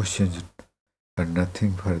 Oceans are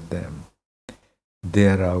nothing for them. they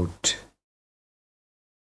are out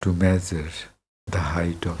to measure the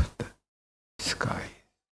height of the sky.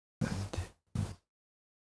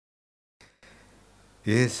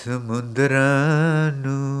 ये समुद्रां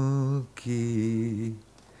नूं की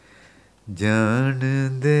जान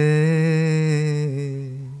दे,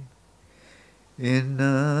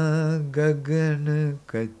 इन्हां गगन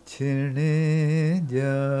कछने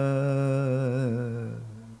जा,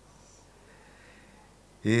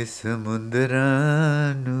 ये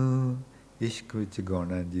समुद्रां नूं इश्क विच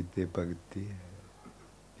गाना जी ते भगती है,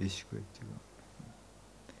 इश्क विच गाना।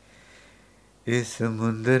 ये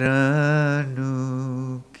समुद्रां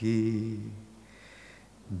नूं की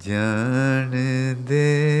जान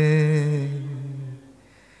दे,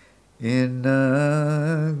 इन्हां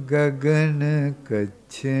गगन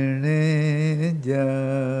कछने जा,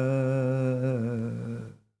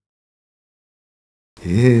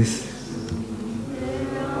 इस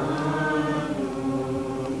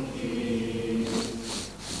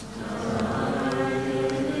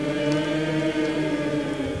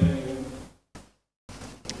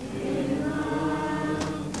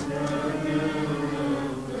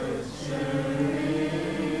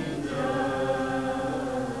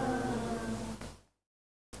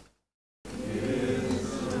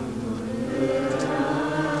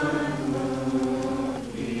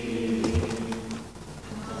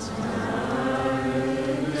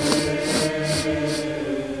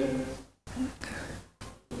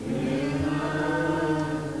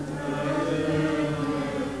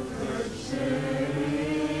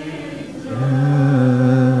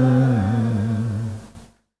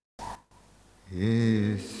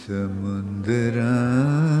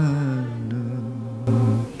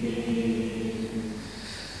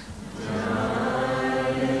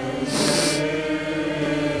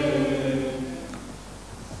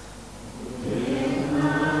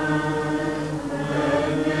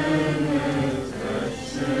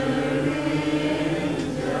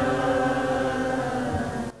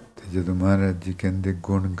ਜਦੋਂ ਮਹਾਰਾਜ ਜੀ ਕਹਿੰਦੇ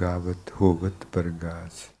ਗੁਣ ਗਾਵਤ ਹੋਵਤ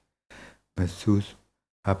ਪ੍ਰਗਾਸ, ਮਹਿਸੂਸ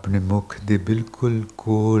ਆਪਣੇ ਮੁਖ ਦੇ ਬਿਲਕੁਲ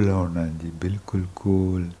ਕੋਲ ਆਉਣਾ ਜੀ, ਬਿਲਕੁਲ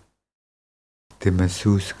ਕੋਲ, ਤੇ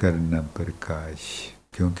ਮਹਿਸੂਸ ਕਰਨਾ ਪ੍ਰਕਾਸ਼,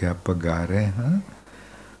 ਕਿਉਂਕਿ ਆਪਾਂ ਗਾ ਰਹੇ ਹਾਂ।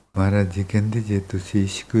 ਮਹਾਰਾਜ ਜੀ ਕਹਿੰਦੇ ਜੇ ਤੁਸੀਂ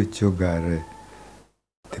ਇਸ਼ਕ ਵਿੱਚੋਂ ਗਾ ਰਹੇ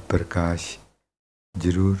ਤੇ ਪ੍ਰਕਾਸ਼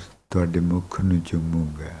ਜ਼ਰੂਰ ਤੁਹਾਡੇ ਮੁਖ ਨੂੰ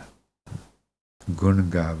ਚੁੰਮੂਗਾ। ਗੁਣ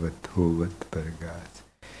ਗਾਵਤ ਹੋਵਤ ਪ੍ਰਗਾਸ,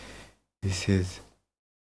 this is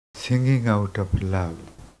singing out of love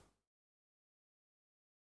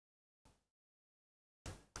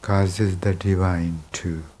causes the divine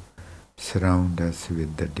to surround us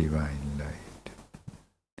with the divine light.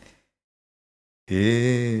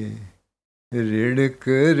 ਰਿੜਕ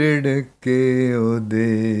ਰਿੜਕ ਕੇ ਉਹਦੇ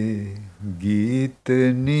ਗੀਤ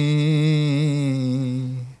ਨੀ,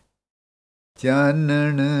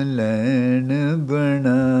 ਚਾਨਣ ਲੈਣ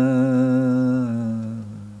ਬਣਾ,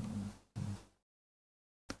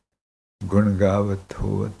 ਗੁਣ ਗਾਵਤ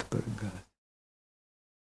ਹੋਵਤ ਪ੍ਰਗਾਸ,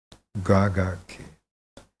 ਗਾ ਗਾ ਕੇ,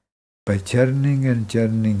 by churning and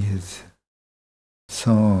churning his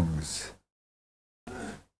songs,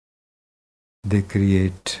 they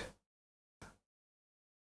create,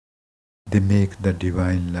 they make the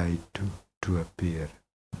divine light to appear.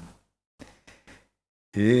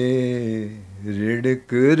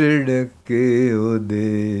 ਰਿੜਕ ਰਿੜਕ ਕੇ ਉਹਦੇ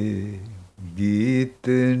ਗੀਤ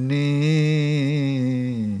ਨੀ,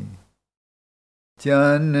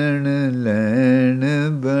 ਚਾਨਣ ਲੈਣ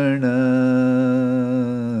ਬਣਾ,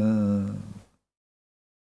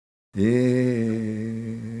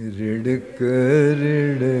 ਰਿੜਕ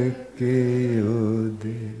ਰਿੜਕ ਕੇ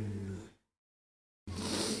ਉਹਦੇ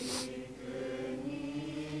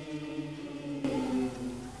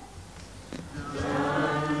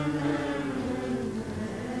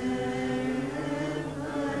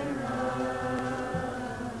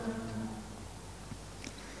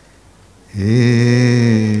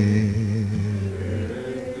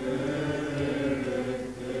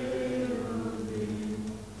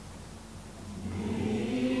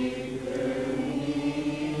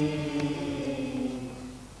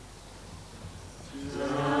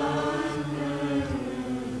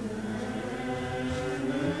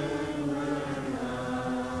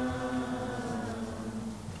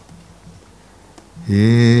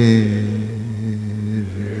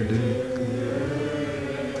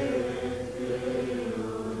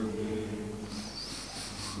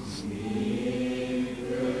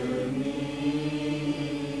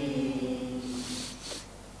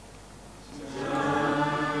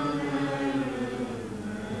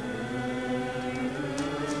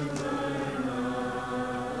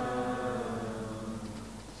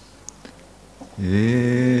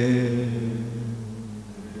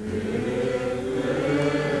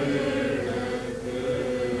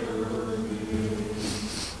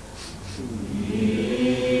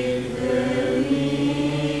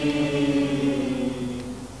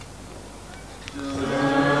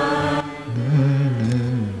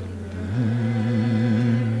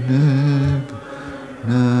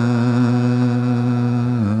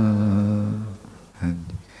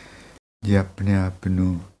ਜੀ ਆਪਣੇ ਆਪ ਨੂੰ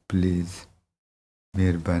ਪਲੀਜ਼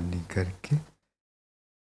ਮਿਹਰਬਾਨੀ ਕਰਕੇ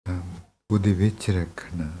ਉਹਦੇ ਵਿੱਚ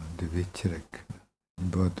ਰੱਖਣਾ, ਉਹਦੇ ਵਿੱਚ ਰੱਖਣਾ।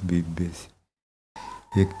 ਬਹੁਤ ਬੀਬੇ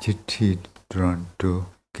ਸੀ। ਇੱਕ ਚਿੱਠੀ ਟੋਰਾਂਟੋ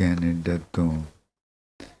ਕੈਨੇਡਾ ਤੋਂ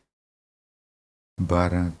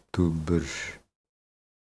 12 ਅਕਤੂਬਰ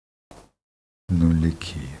ਨੂੰ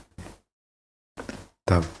ਲਿਖੀ ਹੈ।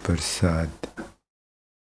 ਤਬ ਪ੍ਰਸਾਦ,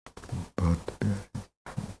 ਬਹੁਤ ਪਿਆਰੀ।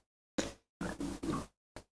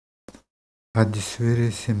 ਅੱਜ ਸਵੇਰੇ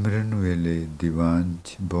ਸਿਮਰਨ ਵੇਲੇ ਦੀਵਾਨ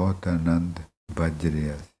 'ਚ ਬਹੁਤ ਆਨੰਦ ਵੱਜ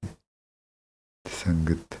ਰਿਹਾ ਸੀ।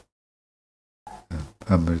 ਸੰਗਤ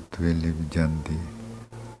ਅੰਮ੍ਰਿਤ ਵੇਲੇ ਵੀ ਜਾਂਦੀ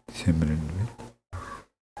ਸਿਮਰਨ ਵਿੱਚ।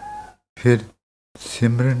 ਫਿਰ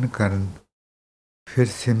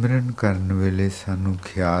ਸਿਮਰਨ ਕਰਨ ਵੇਲੇ ਸਾਨੂੰ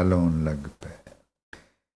ਖਿਆਲ ਆਉਣ ਲੱਗ ਪਏ,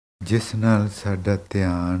 ਜਿਸ ਨਾਲ ਸਾਡਾ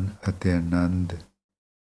ਧਿਆਨ ਅਤੇ ਆਨੰਦ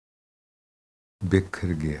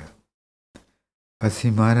ਬਿਖਰ ਗਿਆ।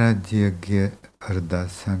 ਅਸੀਂ ਮਹਾਰਾਜ ਜੀ ਅੱਗੇ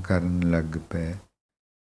ਅਰਦਾਸਾਂ ਕਰਨ ਲੱਗ ਪਏ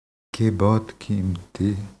ਕਿ ਬਹੁਤ ਕੀਮਤੀ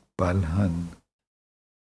ਪਲ ਹਨ,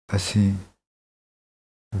 ਅਸੀਂ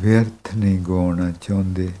ਵਿਅਰਥ ਨਹੀਂ ਗਵਾਉਣਾ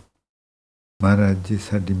ਚਾਹੁੰਦੇ। ਮਹਾਰਾਜ ਜੀ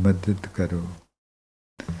ਸਾਡੀ ਮਦਦ ਕਰੋ।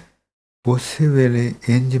 ਉਸੇ ਵੇਲੇ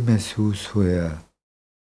ਇੰਜ ਮਹਿਸੂਸ ਹੋਇਆ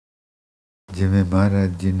ਜਿਵੇਂ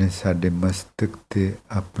ਮਹਾਰਾਜ ਜੀ ਨੇ ਸਾਡੇ ਮਸਤਕ 'ਤੇ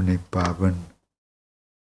ਆਪਣੇ ਪਾਵਨ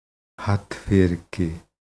ਹੱਥ ਫੇਰ ਕੇ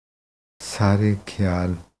ਸਾਰੇ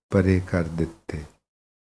ਖਿਆਲ ਪਰੇ ਕਰ ਦਿੱਤੇ।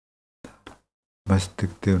 ਮਸਤਕ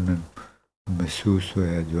 'ਤੇ ਉਹਨਾਂ ਨੂੰ ਮਹਿਸੂਸ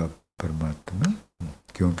ਹੋਇਆ ਜੋ ਆਪ ਪਰਮਾਤਮਾ,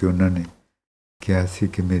 ਕਿਉਂਕਿ ਉਹਨਾਂ ਨੇ ਕਿਹਾ ਸੀ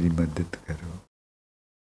ਕਿ ਮੇਰੀ ਮਦਦ ਕਰੋ।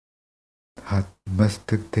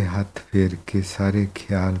 ਮਸਤਕ 'ਤੇ ਹੱਥ ਫੇਰ ਕੇ ਸਾਰੇ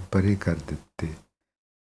ਖਿਆਲ ਪਰੇ ਕਰ ਦਿੱਤੇ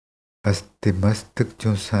ਅਤੇ ਮਸਤਕ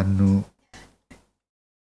 'ਚੋਂ ਸਾਨੂੰ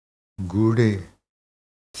ਗੂੜੇ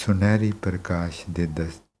ਸੁਨਹਿਰੀ ਪ੍ਰਕਾਸ਼ ਦੇ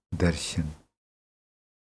ਦਰਸ਼ਨ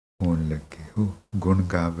ਹੋਣ ਲੱਗੇ। ਉਹ ਗੁਣ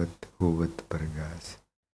ਗਾਵਤ ਹੋਵਤ ਪ੍ਰਗਾਸ।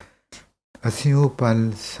 ਅਸੀਂ ਉਹ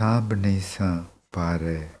ਪਲ ਸਾਂਭ ਨਹੀਂ ਸਾਂ ਪਾ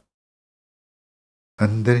ਰਹੇ।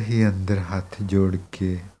 ਅੰਦਰ ਹੀ ਅੰਦਰ ਹੱਥ ਜੋੜ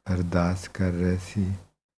ਕੇ ਅਰਦਾਸ ਕਰ ਰਹੇ ਸੀ,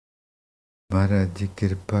 ਮਹਾਰਾਜ ਜੀ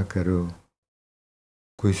ਕਿਰਪਾ ਕਰੋ।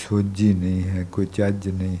 ਕੋਈ ਸੋਝੀ ਨਹੀਂ ਹੈ, ਕੋਈ ਚੱਜ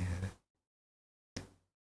ਨਹੀਂ ਹੈ।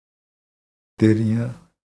 ਤੇਰੀਆਂ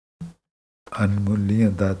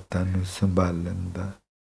ਅਨਮੁੱਲੀਆਂ ਦਾਤਾਂ ਨੂੰ ਸੰਭਾਲਣ ਦਾ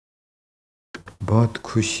ਬਹੁਤ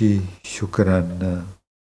ਖੁਸ਼ੀ, ਸ਼ੁਕਰਾਨਾ,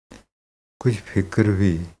 ਕੁਝ ਫਿਕਰ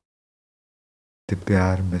ਵੀ ਤੇ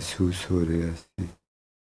ਪਿਆਰ ਮਹਿਸੂਸ ਹੋ ਰਿਹਾ ਸੀ।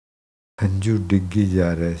 ਹੰਝੂ ਡਿੱਗੀ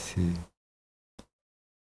ਜਾ ਰਹੇ ਸੀ।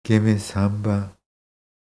 ਕਿਵੇਂ ਸਾਂਭਾਂ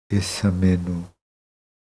ਇਸ ਸਮੇਂ ਨੂੰ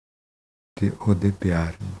ਤੇ ਉਹਦੇ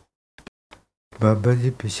ਪਿਆਰ ਨੂੰ। ਬਾਬਾ ਜੀ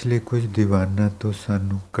ਪਿਛਲੇ ਕੁਝ ਦੀਵਾਨਾਂ ਤੋਂ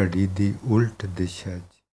ਸਾਨੂੰ ਘੜੀ ਦੀ ਉਲਟ ਦਿਸ਼ਾ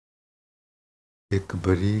 'ਚ ਇੱਕ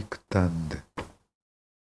ਬਰੀਕ ਤੰਦ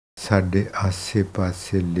ਸਾਡੇ ਆਸੇ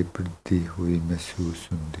ਪਾਸੇ ਲਿਪਟਦੀ ਹੋਈ ਮਹਿਸੂਸ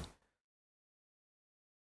ਹੁੰਦੀ।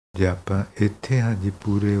 ਜੇ ਆਪਾਂ ਇੱਥੇ ਹਾਂ ਜੀ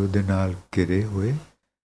ਪੂਰੇ ਉਹਦੇ ਨਾਲ ਘਿਰੇ ਹੋਏ,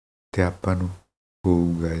 ਤੇ ਆਪਾਂ ਨੂੰ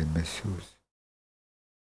ਹੋਊਗਾ ਇਹ ਮਹਿਸੂਸ।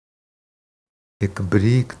 ਇੱਕ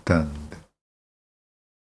ਬਰੀਕ ਤੰਦ,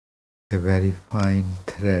 a very fine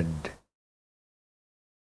thread,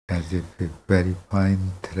 as if a very fine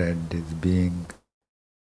thread is being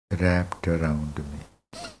wrapped around me.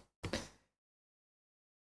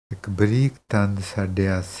 ਇੱਕ ਬਰੀਕ ਤੰਦ ਸਾਡੇ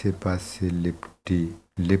ਆਸੇ ਪਾਸੇ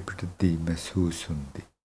ਲਿਪਟਦੀ ਮਹਿਸੂਸ ਹੁੰਦੀ।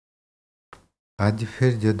 ਅੱਜ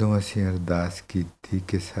ਫਿਰ ਜਦੋਂ ਅਸੀਂ ਅਰਦਾਸ ਕੀਤੀ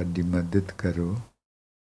ਕਿ ਸਾਡੀ ਮਦਦ ਕਰੋ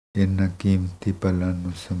ਇਹਨਾਂ ਕੀਮਤੀ ਪਲਾਂ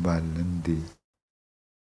ਨੂੰ ਸੰਭਾਲਣ ਦੀ,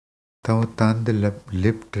 ਤਾਂ ਉਹ ਤੰਦ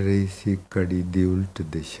ਲਿਪਟ ਰਹੀ ਸੀ ਘੜੀ ਦੀ ਉਲਟ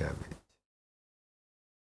ਦਿਸ਼ਾ ਵਿੱਚ,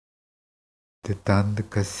 ਤੇ ਤੰਦ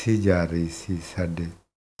ਕੱਸੀ ਜਾ ਰਹੀ ਸੀ ਸਾਡੇ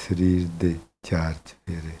ਸਰੀਰ ਦੇ ਚਾਰ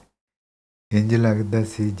ਚੁਫੇਰੇ। ਇੰਜ ਲੱਗਦਾ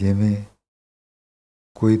ਸੀ ਜਿਵੇਂ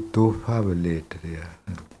ਕੋਈ ਤੋਹਫਾ ਵਲੇਟ ਰਿਹਾ।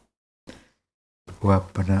 ਉਹ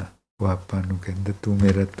ਆਪਾਂ ਨੂੰ ਕਹਿੰਦਾ, ਤੂੰ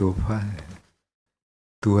ਮੇਰਾ ਤੋਹਫਾ ਹੈ,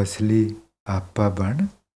 ਤੂੰ ਅਸਲੀ ਆਪਾ ਬਣ,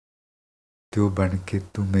 ਤੇ ਉਹ ਬਣ ਕੇ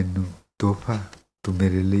ਤੂੰ ਮੈਨੂੰ ਤੋਹਫਾ, ਤੂੰ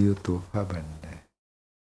ਮੇਰੇ ਲਈ ਉਹ ਤੋਹਫਾ ਬਣਨਾ ਹੈ।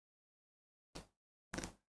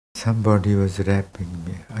 Somebody was wrapping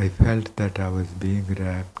me. I felt that I was being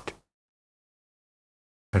wrapped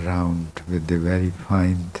around with a very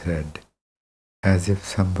fine thread, as if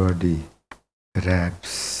somebody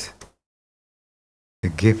wraps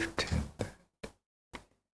a gift in that.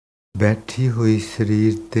 ਬੈਠੀ ਹੋਈ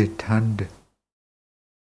ਸਰੀਰ ਤੇ ਠੰਡ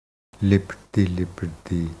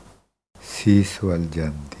ਲਿਪਟਦੀ ਸੀਸ ਵੱਲ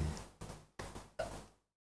ਜਾਂਦੀ।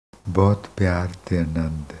 ਬਹੁਤ ਪਿਆਰ ਤੇ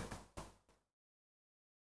ਆਨੰਦ,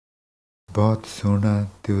 ਬਹੁਤ ਸੋਹਣਾ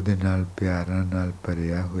ਤੇ ਉਹਦੇ ਨਾਲ ਪਿਆਰਾਂ ਨਾਲ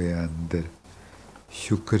ਭਰਿਆ ਹੋਇਆ ਅੰਦਰ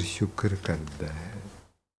ਸ਼ੁਕਰ ਕਰਦਾ ਹੈ।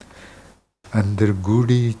 ਅੰਦਰ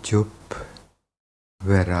ਗੂੜੀ ਚੁੱਪ,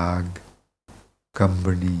 ਵੈਰਾਗ,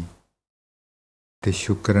 ਕੰਬਣੀ ਤੇ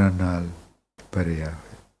ਸ਼ੁਕਰਾਂ ਨਾਲ ਭਰਿਆ ਹੋਇਆ।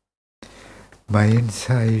 My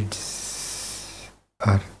insides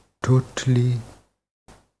are totally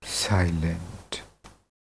silent.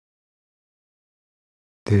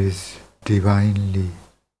 There is divinely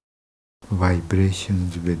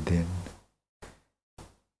vibrations within,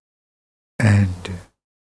 and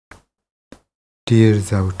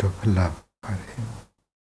tears out of love for him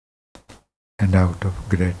and out of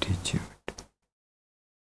gratitude.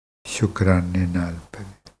 ਸ਼ੁਕਰਾਨੇ ਨਾਲ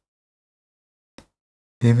ਭਰੇ।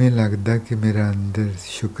 ਇਵੇਂ ਲੱਗਦਾ ਕਿ ਮੇਰਾ ਅੰਦਰ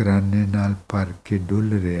ਸ਼ੁਕਰਾਨੇ ਨਾਲ ਭਰ ਕੇ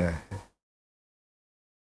ਡੁੱਲ ਰਿਹਾ ਹੈ।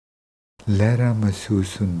 ਲਹਿਰਾਂ ਮਹਿਸੂਸ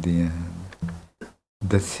ਹੁੰਦੀਆਂ ਹਨ,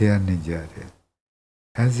 ਦੱਸਿਆ ਨਹੀਂ ਜਾ ਰਿਹਾ।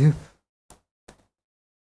 As if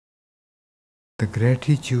the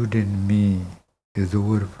gratitude in me is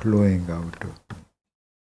overflowing out of me.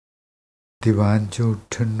 ਦੀਵਾਨ ਚੋਂ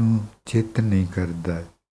ਉੱਠਣ ਨੂੰ ਚਿੱਤ ਨਹੀਂ ਕਰਦਾ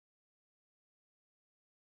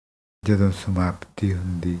ਜਦੋਂ ਸਮਾਪਤੀ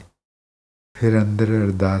ਹੁੰਦੀ। ਫਿਰ ਅੰਦਰ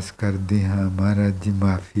ਅਰਦਾਸ ਕਰਦੀ ਹਾਂ, ਮਹਾਰਾਜ ਜੀ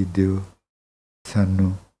ਮਾਫੀ ਦਿਓ,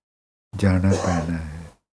 ਸਾਨੂੰ ਜਾਣਾ ਪੈਣਾ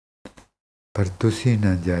ਹੈ, ਪਰ ਤੁਸੀਂ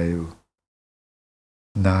ਨਾ ਜਾਇਓ,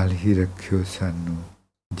 ਨਾਲ ਹੀ ਰੱਖਿਓ ਸਾਨੂੰ,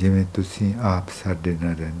 ਜਿਵੇਂ ਤੁਸੀਂ ਆਪ ਸਾਡੇ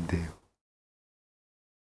ਨਾਲ ਰਹਿੰਦੇ ਹੋ।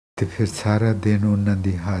 ਤੇ ਫਿਰ ਸਾਰਾ ਦਿਨ ਉਹਨਾਂ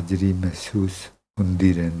ਦੀ ਹਾਜ਼ਰੀ ਮਹਿਸੂਸ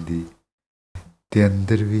ਹੁੰਦੀ ਰਹਿੰਦੀ ਤੇ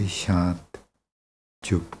ਅੰਦਰ ਵੀ ਸ਼ਾਂਤ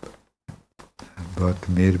ਚੁੱਪ। ਬਹੁਤ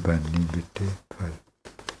ਮਿਹਰਬਾਨੀ ਬੇਟੇ for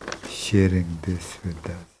sharing this with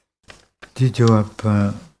us। ਜੀ ਜੋ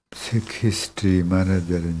ਆਪਾਂ ਸਿੱਖ ਹਿਸਟਰੀ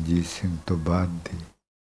ਮਹਾਰਾਜਾ ਰਣਜੀਤ ਸਿੰਘ ਤੋਂ ਬਾਅਦ ਦੀ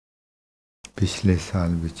ਪਿਛਲੇ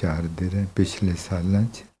ਸਾਲ ਵਿਚਾਰਦੇ ਰਹੇ, ਪਿਛਲੇ ਸਾਲਾਂ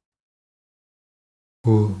 'ਚ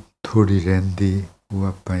ਉਹ ਥੋੜ੍ਹੀ ਰਹਿੰਦੀ, ਉਹ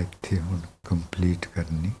ਆਪਾਂ ਇੱਥੇ ਹੁਣ ਕੰਪਲੀਟ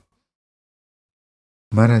ਕਰਨੀ।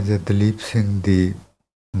 ਮਹਾਰਾਜਾ ਦਲੀਪ ਸਿੰਘ ਦੀ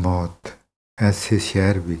ਮੌਤ ਐਸੇ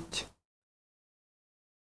ਸ਼ਹਿਰ ਵਿੱਚ,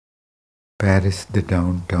 ਪੈਰਿਸ ਦੇ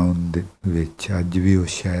ਡਾਊਨਟਾਊਨ ਦੇ ਵਿੱਚ ਅੱਜ ਵੀ ਉਹ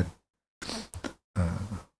ਸ਼ਹਿਰ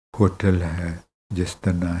ਹੋਟਲ ਹੈ ਜਿਸ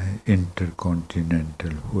ਦਾ ਨਾਂ ਹੈ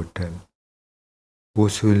ਇੰਟਰਕੋਂਟੀਨੈਂਟਲ ਹੋਟਲ।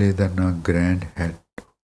 ਉਸ ਵੇਲੇ ਦਾ ਨਾਂ ਗ੍ਰੈਂਡ ਹੈਡ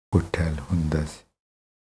ਹੋਟਲ ਹੁੰਦਾ ਸੀ,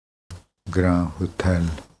 ਗ੍ਰਾਂ ਹੋਟਲ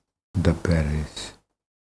ਦ ਪੈਰਿਸ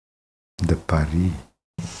ਦ ਪਾਰੀ।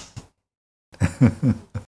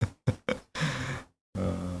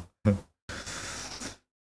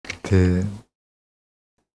 ਤੇ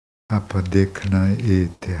ਆਪਾਂ ਦੇਖਣਾ ਇਹ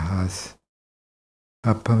ਇਤਿਹਾਸ।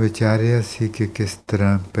 ਆਪਾਂ ਵਿਚਾਰਿਆ ਸੀ ਕਿ ਕਿਸ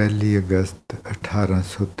ਤਰ੍ਹਾਂ 1 ਅਗਸਤ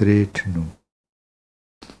 1863 ਨੂੰ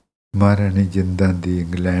ਮਹਾਰਾਣੀ ਜਿੰਦਾਂ ਦੀ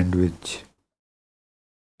ਇੰਗਲੈਂਡ ਵਿੱਚ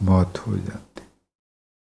ਮੌਤ ਹੋ ਜਾਂਦੀ,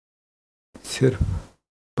 ਸਿਰਫ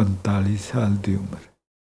 45 ਸਾਲ ਦੀ ਉਮਰ।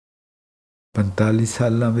 45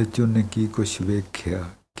 ਸਾਲਾਂ ਵਿੱਚ ਉਹਨੇ ਕੀ ਕੁਛ ਵੇਖਿਆ,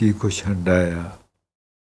 ਕੀ ਕੁਛ ਹੰਡਾਇਆ,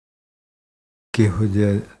 ਕਿਹੋ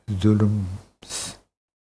ਜਿਹਾ ਜ਼ੁਲਮ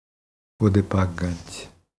ਉਹਦੇ ਭਾਗਾਂ 'ਚ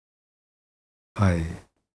ਆਏ।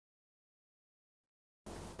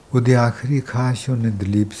 ਉਹਦੀ ਆਖਰੀ ਖਾਸ਼ ਉਹਨੇ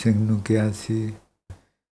ਦਲੀਪ ਸਿੰਘ ਨੂੰ ਕਿਹਾ ਸੀ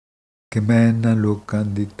ਕਿ ਮੈਂ ਇਹਨਾਂ ਲੋਕਾਂ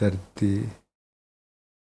ਦੀ ਧਰਤੀ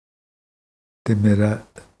ਤੇ ਮੇਰਾ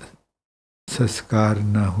ਸੰਸਕਾਰ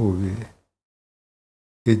ਨਾ ਹੋਵੇ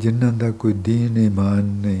ਕਿ ਜਿਨ੍ਹਾਂ ਦਾ ਕੋਈ ਦੀਨ ਈਮਾਨ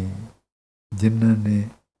ਨਹੀਂ, ਜਿਨ੍ਹਾਂ ਨੇ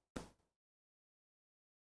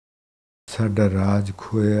ਸਾਡਾ ਰਾਜ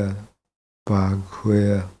ਖੋਇਆ, ਭਾਗ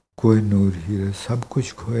ਖੋਇਆ, ਕੋਈ ਨੂਰ ਹੀਰਾ, ਸਭ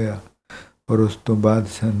ਕੁਛ ਖੋਇਆ, ਔਰ ਉਸ ਤੋਂ ਬਾਅਦ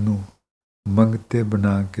ਸਾਨੂੰ ਮੰਗਤੇ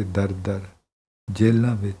ਬਣਾ ਕੇ ਦਰ ਦਰ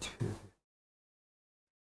ਜੇਲ੍ਹਾਂ ਵਿੱਚ ਫਿਰ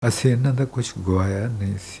ਅਸੀਂ ਇਹਨਾਂ ਦਾ ਕੁਛ ਗਵਾਇਆ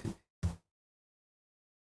ਨਹੀਂ ਸੀ।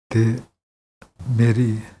 ਤੇ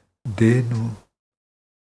ਮੇਰੀ ਦੇਹ ਨੂੰ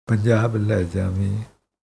ਪੰਜਾਬ ਲੈ ਜਾਵੀਂ,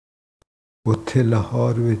 ਉੱਥੇ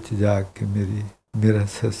ਲਾਹੌਰ ਵਿੱਚ ਜਾ ਕੇ ਮੇਰਾ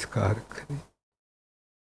ਸੰਸਕਾਰ ਕਰੀ।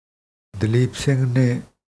 ਦਲੀਪ ਸਿੰਘ ਨੇ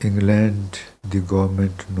ਇੰਗਲੈਂਡ ਦੀ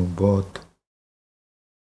ਗੌਰਮੈਂਟ ਨੂੰ ਬਹੁਤ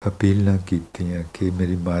ਅਪੀਲਾਂ ਕੀਤੀਆਂ ਕਿ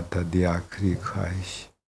ਮੇਰੀ ਮਾਤਾ ਦੀ ਆਖਰੀ ਖਾਹਿਸ਼,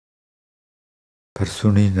 ਪਰ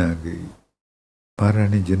ਸੁਣੀ ਨਾ ਗਈ।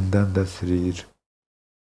 ਮਹਾਰਾਣੀ ਜਿੰਦਾਂ ਦਾ ਸਰੀਰ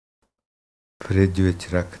ਫਰਿੱਜ ਵਿੱਚ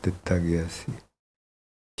ਰੱਖ ਦਿੱਤਾ ਗਿਆ ਸੀ।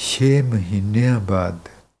 6 ਮਹੀਨਿਆਂ ਬਾਅਦ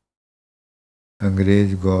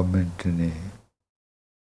ਅੰਗਰੇਜ਼ ਗੌਰਮੈਂਟ ਨੇ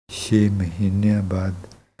 6 ਮਹੀਨਿਆਂ ਬਾਅਦ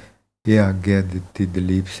ਇਹ ਆਗਿਆ ਦਿੱਤੀ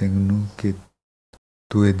ਦਲੀਪ ਸਿੰਘ ਨੂੰ ਕਿ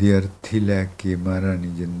ਤੂੰ ਇਹਦੀ ਅਰਥੀ ਲੈ ਕੇ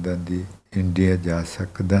ਮਹਾਰਾਣੀ ਜਿੰਦਾਂ ਦੀ ਇੰਡੀਆ ਜਾ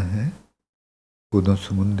ਸਕਦਾ ਹੈ। ਉਦੋਂ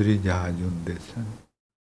ਸਮੁੰਦਰੀ ਜਹਾਜ਼ ਹੁੰਦੇ ਸਨ।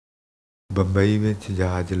 ਬੰਬਈ ਵਿੱਚ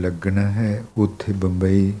ਜਹਾਜ਼ ਲੱਗਣਾ ਹੈ, ਉੱਥੇ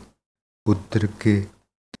ਬੰਬਈ ਉਤਰ ਕੇ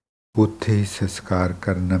ਉੱਥੇ ਹੀ ਸੰਸਕਾਰ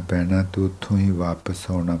ਕਰਨਾ ਪੈਣਾ ਤੇ ਉੱਥੋਂ ਹੀ ਵਾਪਸ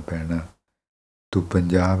ਆਉਣਾ ਪੈਣਾ। ਤੂੰ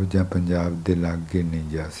ਪੰਜਾਬ ਜਾਂ ਪੰਜਾਬ ਦੇ ਲਾਗੇ ਨਹੀਂ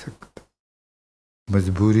ਜਾ ਸਕਦਾ।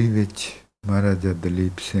 ਮਜਬੂਰੀ ਵਿੱਚ ਮਹਾਰਾਜਾ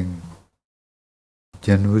ਦਲੀਪ ਸਿੰਘ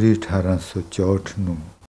ਜਨਵਰੀ 1864 ਨੂੰ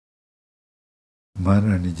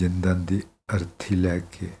ਮਹਾਰਾਣੀ ਜਿੰਦਾਂ ਦੀ ਅਰਥੀ ਲੈ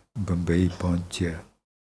ਕੇ ਬੰਬਈ ਪਹੁੰਚਿਆ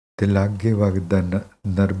ਤੇ ਲਾਗੇ ਵਗਦਾ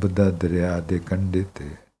ਨਰਮਦਾ ਦਰਿਆ ਦੇ ਕੰਢੇ ਤੇ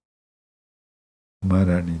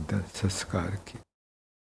ਮਹਾਰਾਣੀ ਦਾ ਸੰਸਕਾਰ ਕੀਤਾ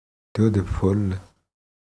ਤੇ ਉਹਦੇ ਫੁੱਲ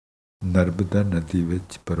ਨਰਮਦਾ ਨਦੀ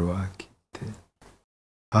ਵਿੱਚ ਪ੍ਰਵਾਹ ਕੀਤੇ।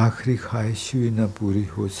 ਆਖਰੀ ਖਾਹਿਸ਼ ਵੀ ਨਾ ਪੂਰੀ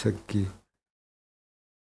ਹੋ ਸਕੀ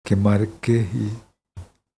ਕਿ ਮਰ ਕੇ ਹੀ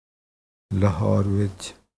ਲਾਹੌਰ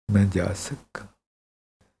ਵਿੱਚ ਮੈਂ ਜਾ ਸਕਾਂ।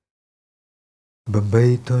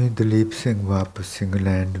 ਬੰਬਈ ਤੋਂ ਹੀ ਦਲੀਪ ਸਿੰਘ ਵਾਪਸ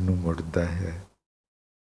ਇੰਗਲੈਂਡ ਨੂੰ ਮੁੜਦਾ ਹੈ।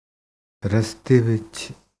 ਰਸਤੇ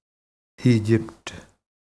ਵਿੱਚ ਈਜਿਪਟ,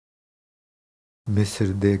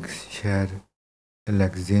 ਮਿਸਰ ਦੇ ਇੱਕ ਸ਼ਹਿਰ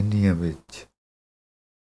ਅਲੈਗਜ਼ੇਨੀਆ ਵਿੱਚ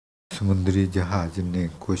ਸਮੁੰਦਰੀ ਜਹਾਜ਼ ਨੇ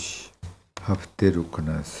ਕੁਛ ਹਫ਼ਤੇ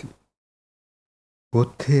ਰੁਕਣਾ ਸੀ।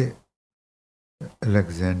 ਉੱਥੇ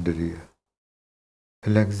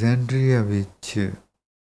ਅਲੈਗਜ਼ੈਂਡਰੀਆ ਵਿੱਚ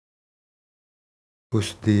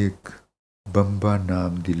ਉਸਦੀ ਇੱਕ ਬੰਬਾ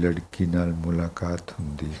ਨਾਮ ਦੀ ਲੜਕੀ ਨਾਲ ਮੁਲਾਕਾਤ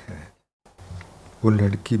ਹੁੰਦੀ ਹੈ। ਉਹ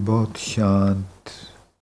ਲੜਕੀ ਬਹੁਤ ਸ਼ਾਂਤ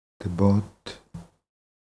ਤੇ ਬਹੁਤ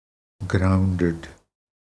ਗਰਾਊਂਡਡ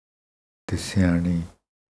ਤੇ ਸਿਆਣੀ।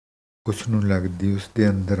 ਉਸਨੂੰ ਲੱਗਦੀ, ਉਸਦੇ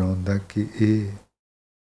ਅੰਦਰ ਆਉਂਦਾ ਕਿ ਇਹ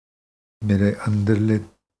ਮੇਰੇ ਅੰਦਰਲੇ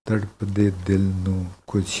ਤੜਪਦੇ ਦਿਲ ਨੂੰ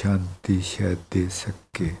ਕੁਝ ਸ਼ਾਂਤੀ ਸ਼ਾਇਦ ਦੇ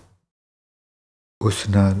ਸਕੇ। ਉਸ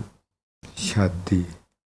ਨਾਲ ਸ਼ਾਦੀ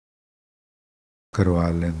ਕਰਵਾ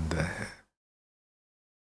ਲੈਂਦਾ ਹੈ।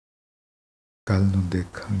 ਕੱਲ ਨੂੰ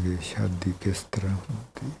ਦੇਖਾਂਗੇ ਸ਼ਾਦੀ ਕਿਸ ਤਰ੍ਹਾਂ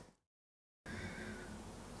ਹੁੰਦੀ।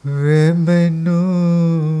 ਵੇ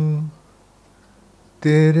ਮੈਨੂੰ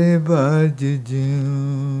ਤੇਰੇ ਬਾਝ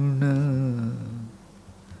ਜਿਉਣਾ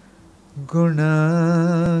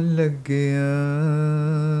ਗੁਨਾਹ ਲੱਗਿਆ,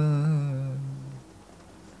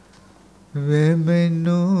 ਵੇ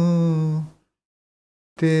ਮੈਨੂੰ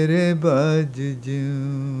ਤੇਰੇ ਬਾਝ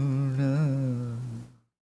ਜਿਉਣਾ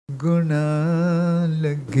ਗੁਨਾਹ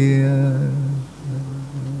ਲੱਗਿਆ।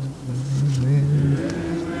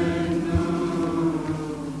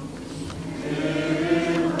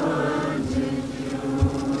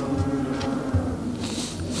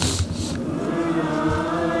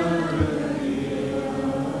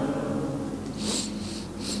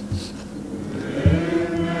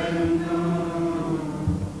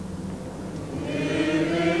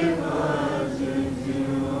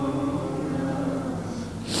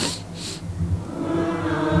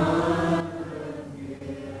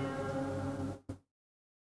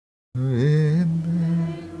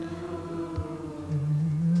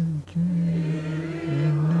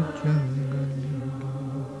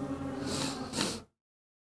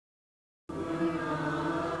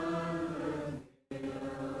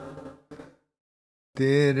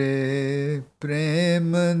 ਤੇਰੇ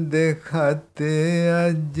ਪ੍ਰੇਮ ਦੇ ਖਾਤੇ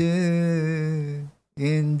ਅੱਜ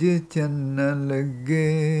ਇੰਜ ਚੰਨ ਲੱਗੇ,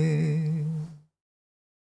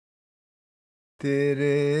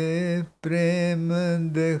 ਤੇਰੇ ਪ੍ਰੇਮ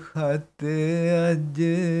ਦੇ ਖਾਤੇ ਅੱਜ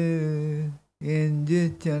ਇੰਜ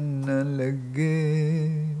ਚੰਨ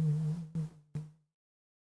ਲੱਗੇ,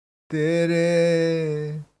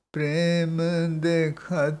 ਤੇਰੇ ਪ੍ਰੇਮ ਦੇ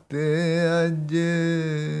ਖਾਤੇ ਅੱਜ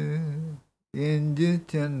ਇੰਜ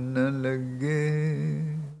ਚੰਨ ਲੱਗੇ,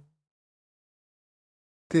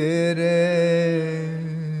 ਤੇਰੇ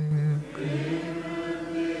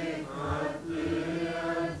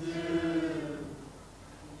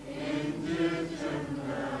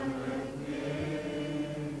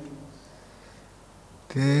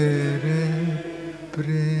ਤੇਰੇ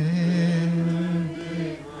ਪ੍ਰੇਮ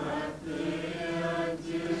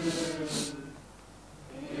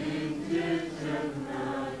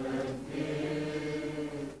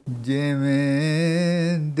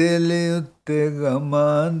ਜਿਵੇਂ ਦਿਲ ਉੱਤੇ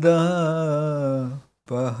ਗਮਾਂ ਦਾ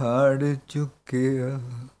ਪਹਾੜ ਚੁੱਕਿਆ।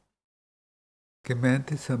 ਕਿ ਮੈਂ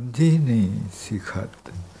ਤੇ ਸਮਝੀ ਨਹੀਂ ਸੀ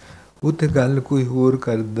ਖਤ, ਉਹ ਤੇ ਗੱਲ ਕੋਈ ਹੋਰ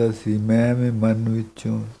ਕਰਦਾ ਸੀ, ਮੈਂ ਐਵੇਂ ਮਨ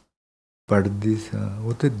ਵਿੱਚੋਂ ਪੜ੍ਹਦੀ ਸਾਂ,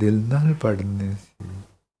 ਉਹ ਤੇ ਦਿਲ ਨਾਲ ਪੜ੍ਹਨੇ ਸੀ।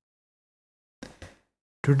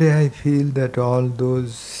 Today I feel that all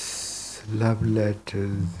those love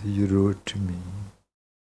letters you wrote to me,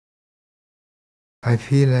 I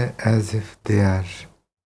feel as if they are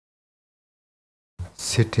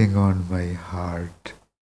sitting on my heart,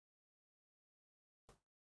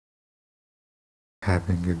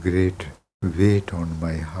 having a great weight on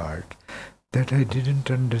my heart that I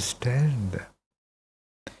didn't understand.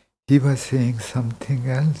 He was saying something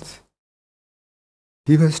else.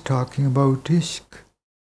 He was talking about ishq.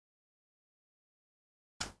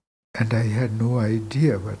 And I had no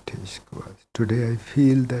idea what ishq was. Today I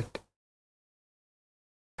feel that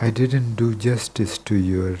I didn't do justice to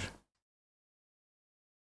your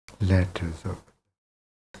letters of.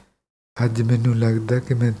 ਅੱਜ ਮੈਨੂੰ ਲੱਗਦਾ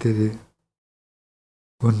ਕਿ ਮੈਂ ਤੇਰੇ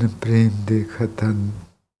ਉਨ ਪ੍ਰੇਮ ਦੇ ਖਤਾਂ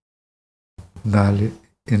नाल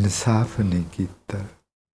इंसाफ नहीं कीता,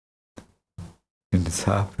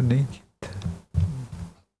 इंसाफ नहीं कीता।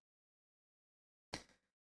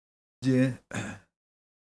 जे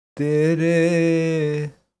तेरे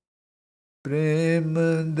प्रेम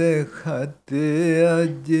दे खत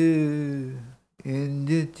अज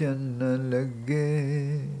इंज चन्न लगे,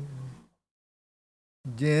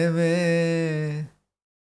 जिवें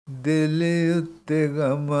दिल उत्ते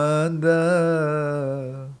गमां दा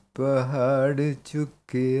पहाड़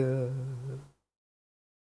चुकिया,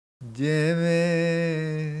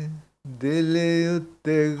 जिवें दिल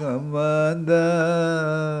उत्ते गमां दा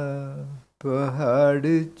पहाड़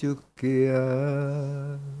चुकिया।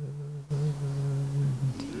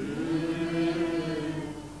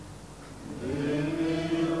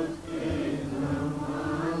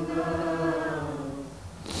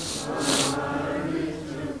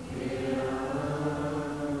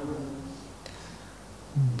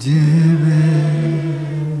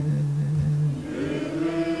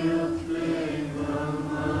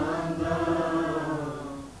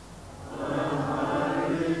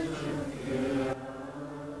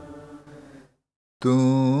 तू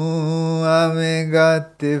आवेगा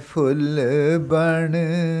ते फुल बन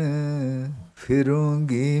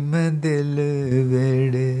फिरूंगी मैं दिल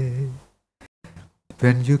वेड़े।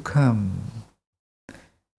 When you come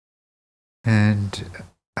and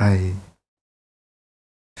I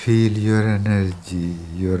feel your energy,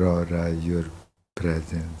 your aura, your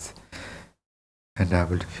presence, and I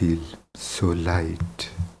will feel so light,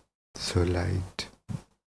 so light.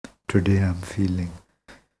 Today I'm feeling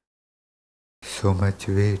so much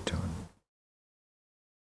weight on.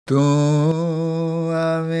 तू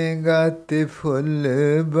आवेगा ते फुल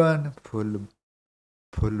बन,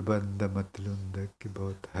 फुल बन दा मतलब हुंदा कि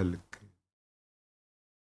बहुत हल्के।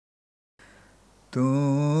 तू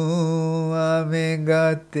आवेगा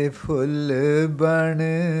ते फुल बन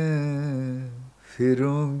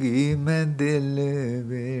फिरूंगी मैं दिल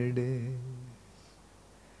वेड़े।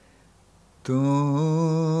 तू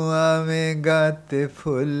आवेगा ते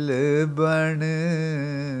फुल बन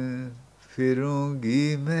फिरूंगी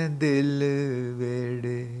मैं दिल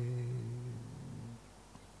वेड़े।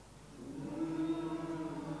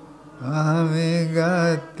 आवेगा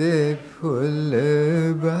ते फुल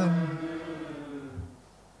बन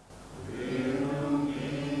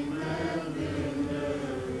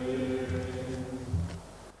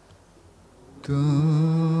तू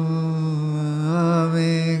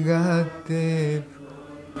आवेगा ते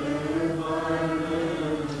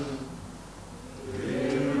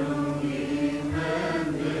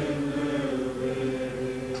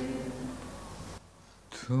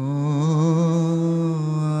तू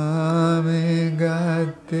आवेगा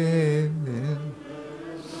ते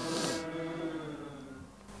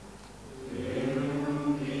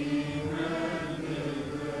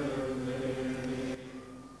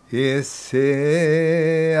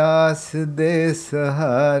इसे आस दे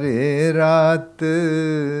सहारे रात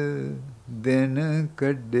दिन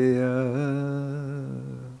कड्डिया।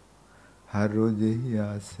 हर रोज यही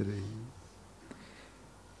आस रही।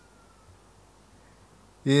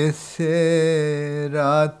 इसे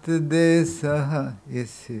रात दे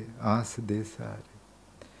इसे आस दे सहारे,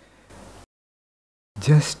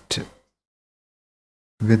 just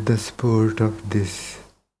with the support of this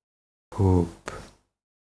hope,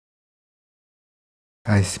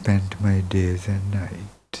 I spent my days and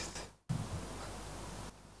nights.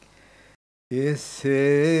 इसे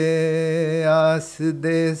आस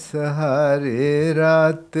दे सहारे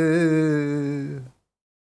रात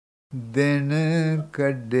दिन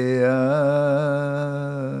कड्डिया।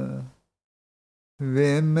 वे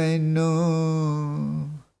मैनू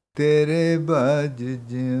तेरे बाज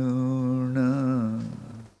जिउणा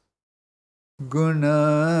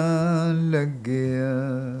गुनाह लग्गिया।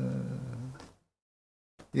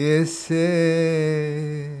 इसे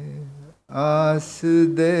आस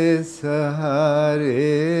दे सहारे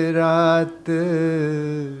रात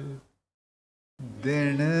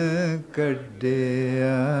दिन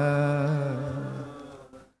कड्डिया।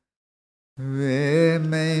 वे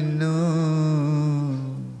मैनू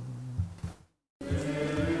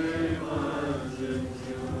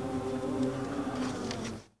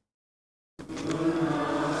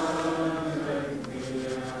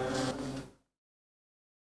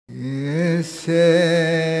इसे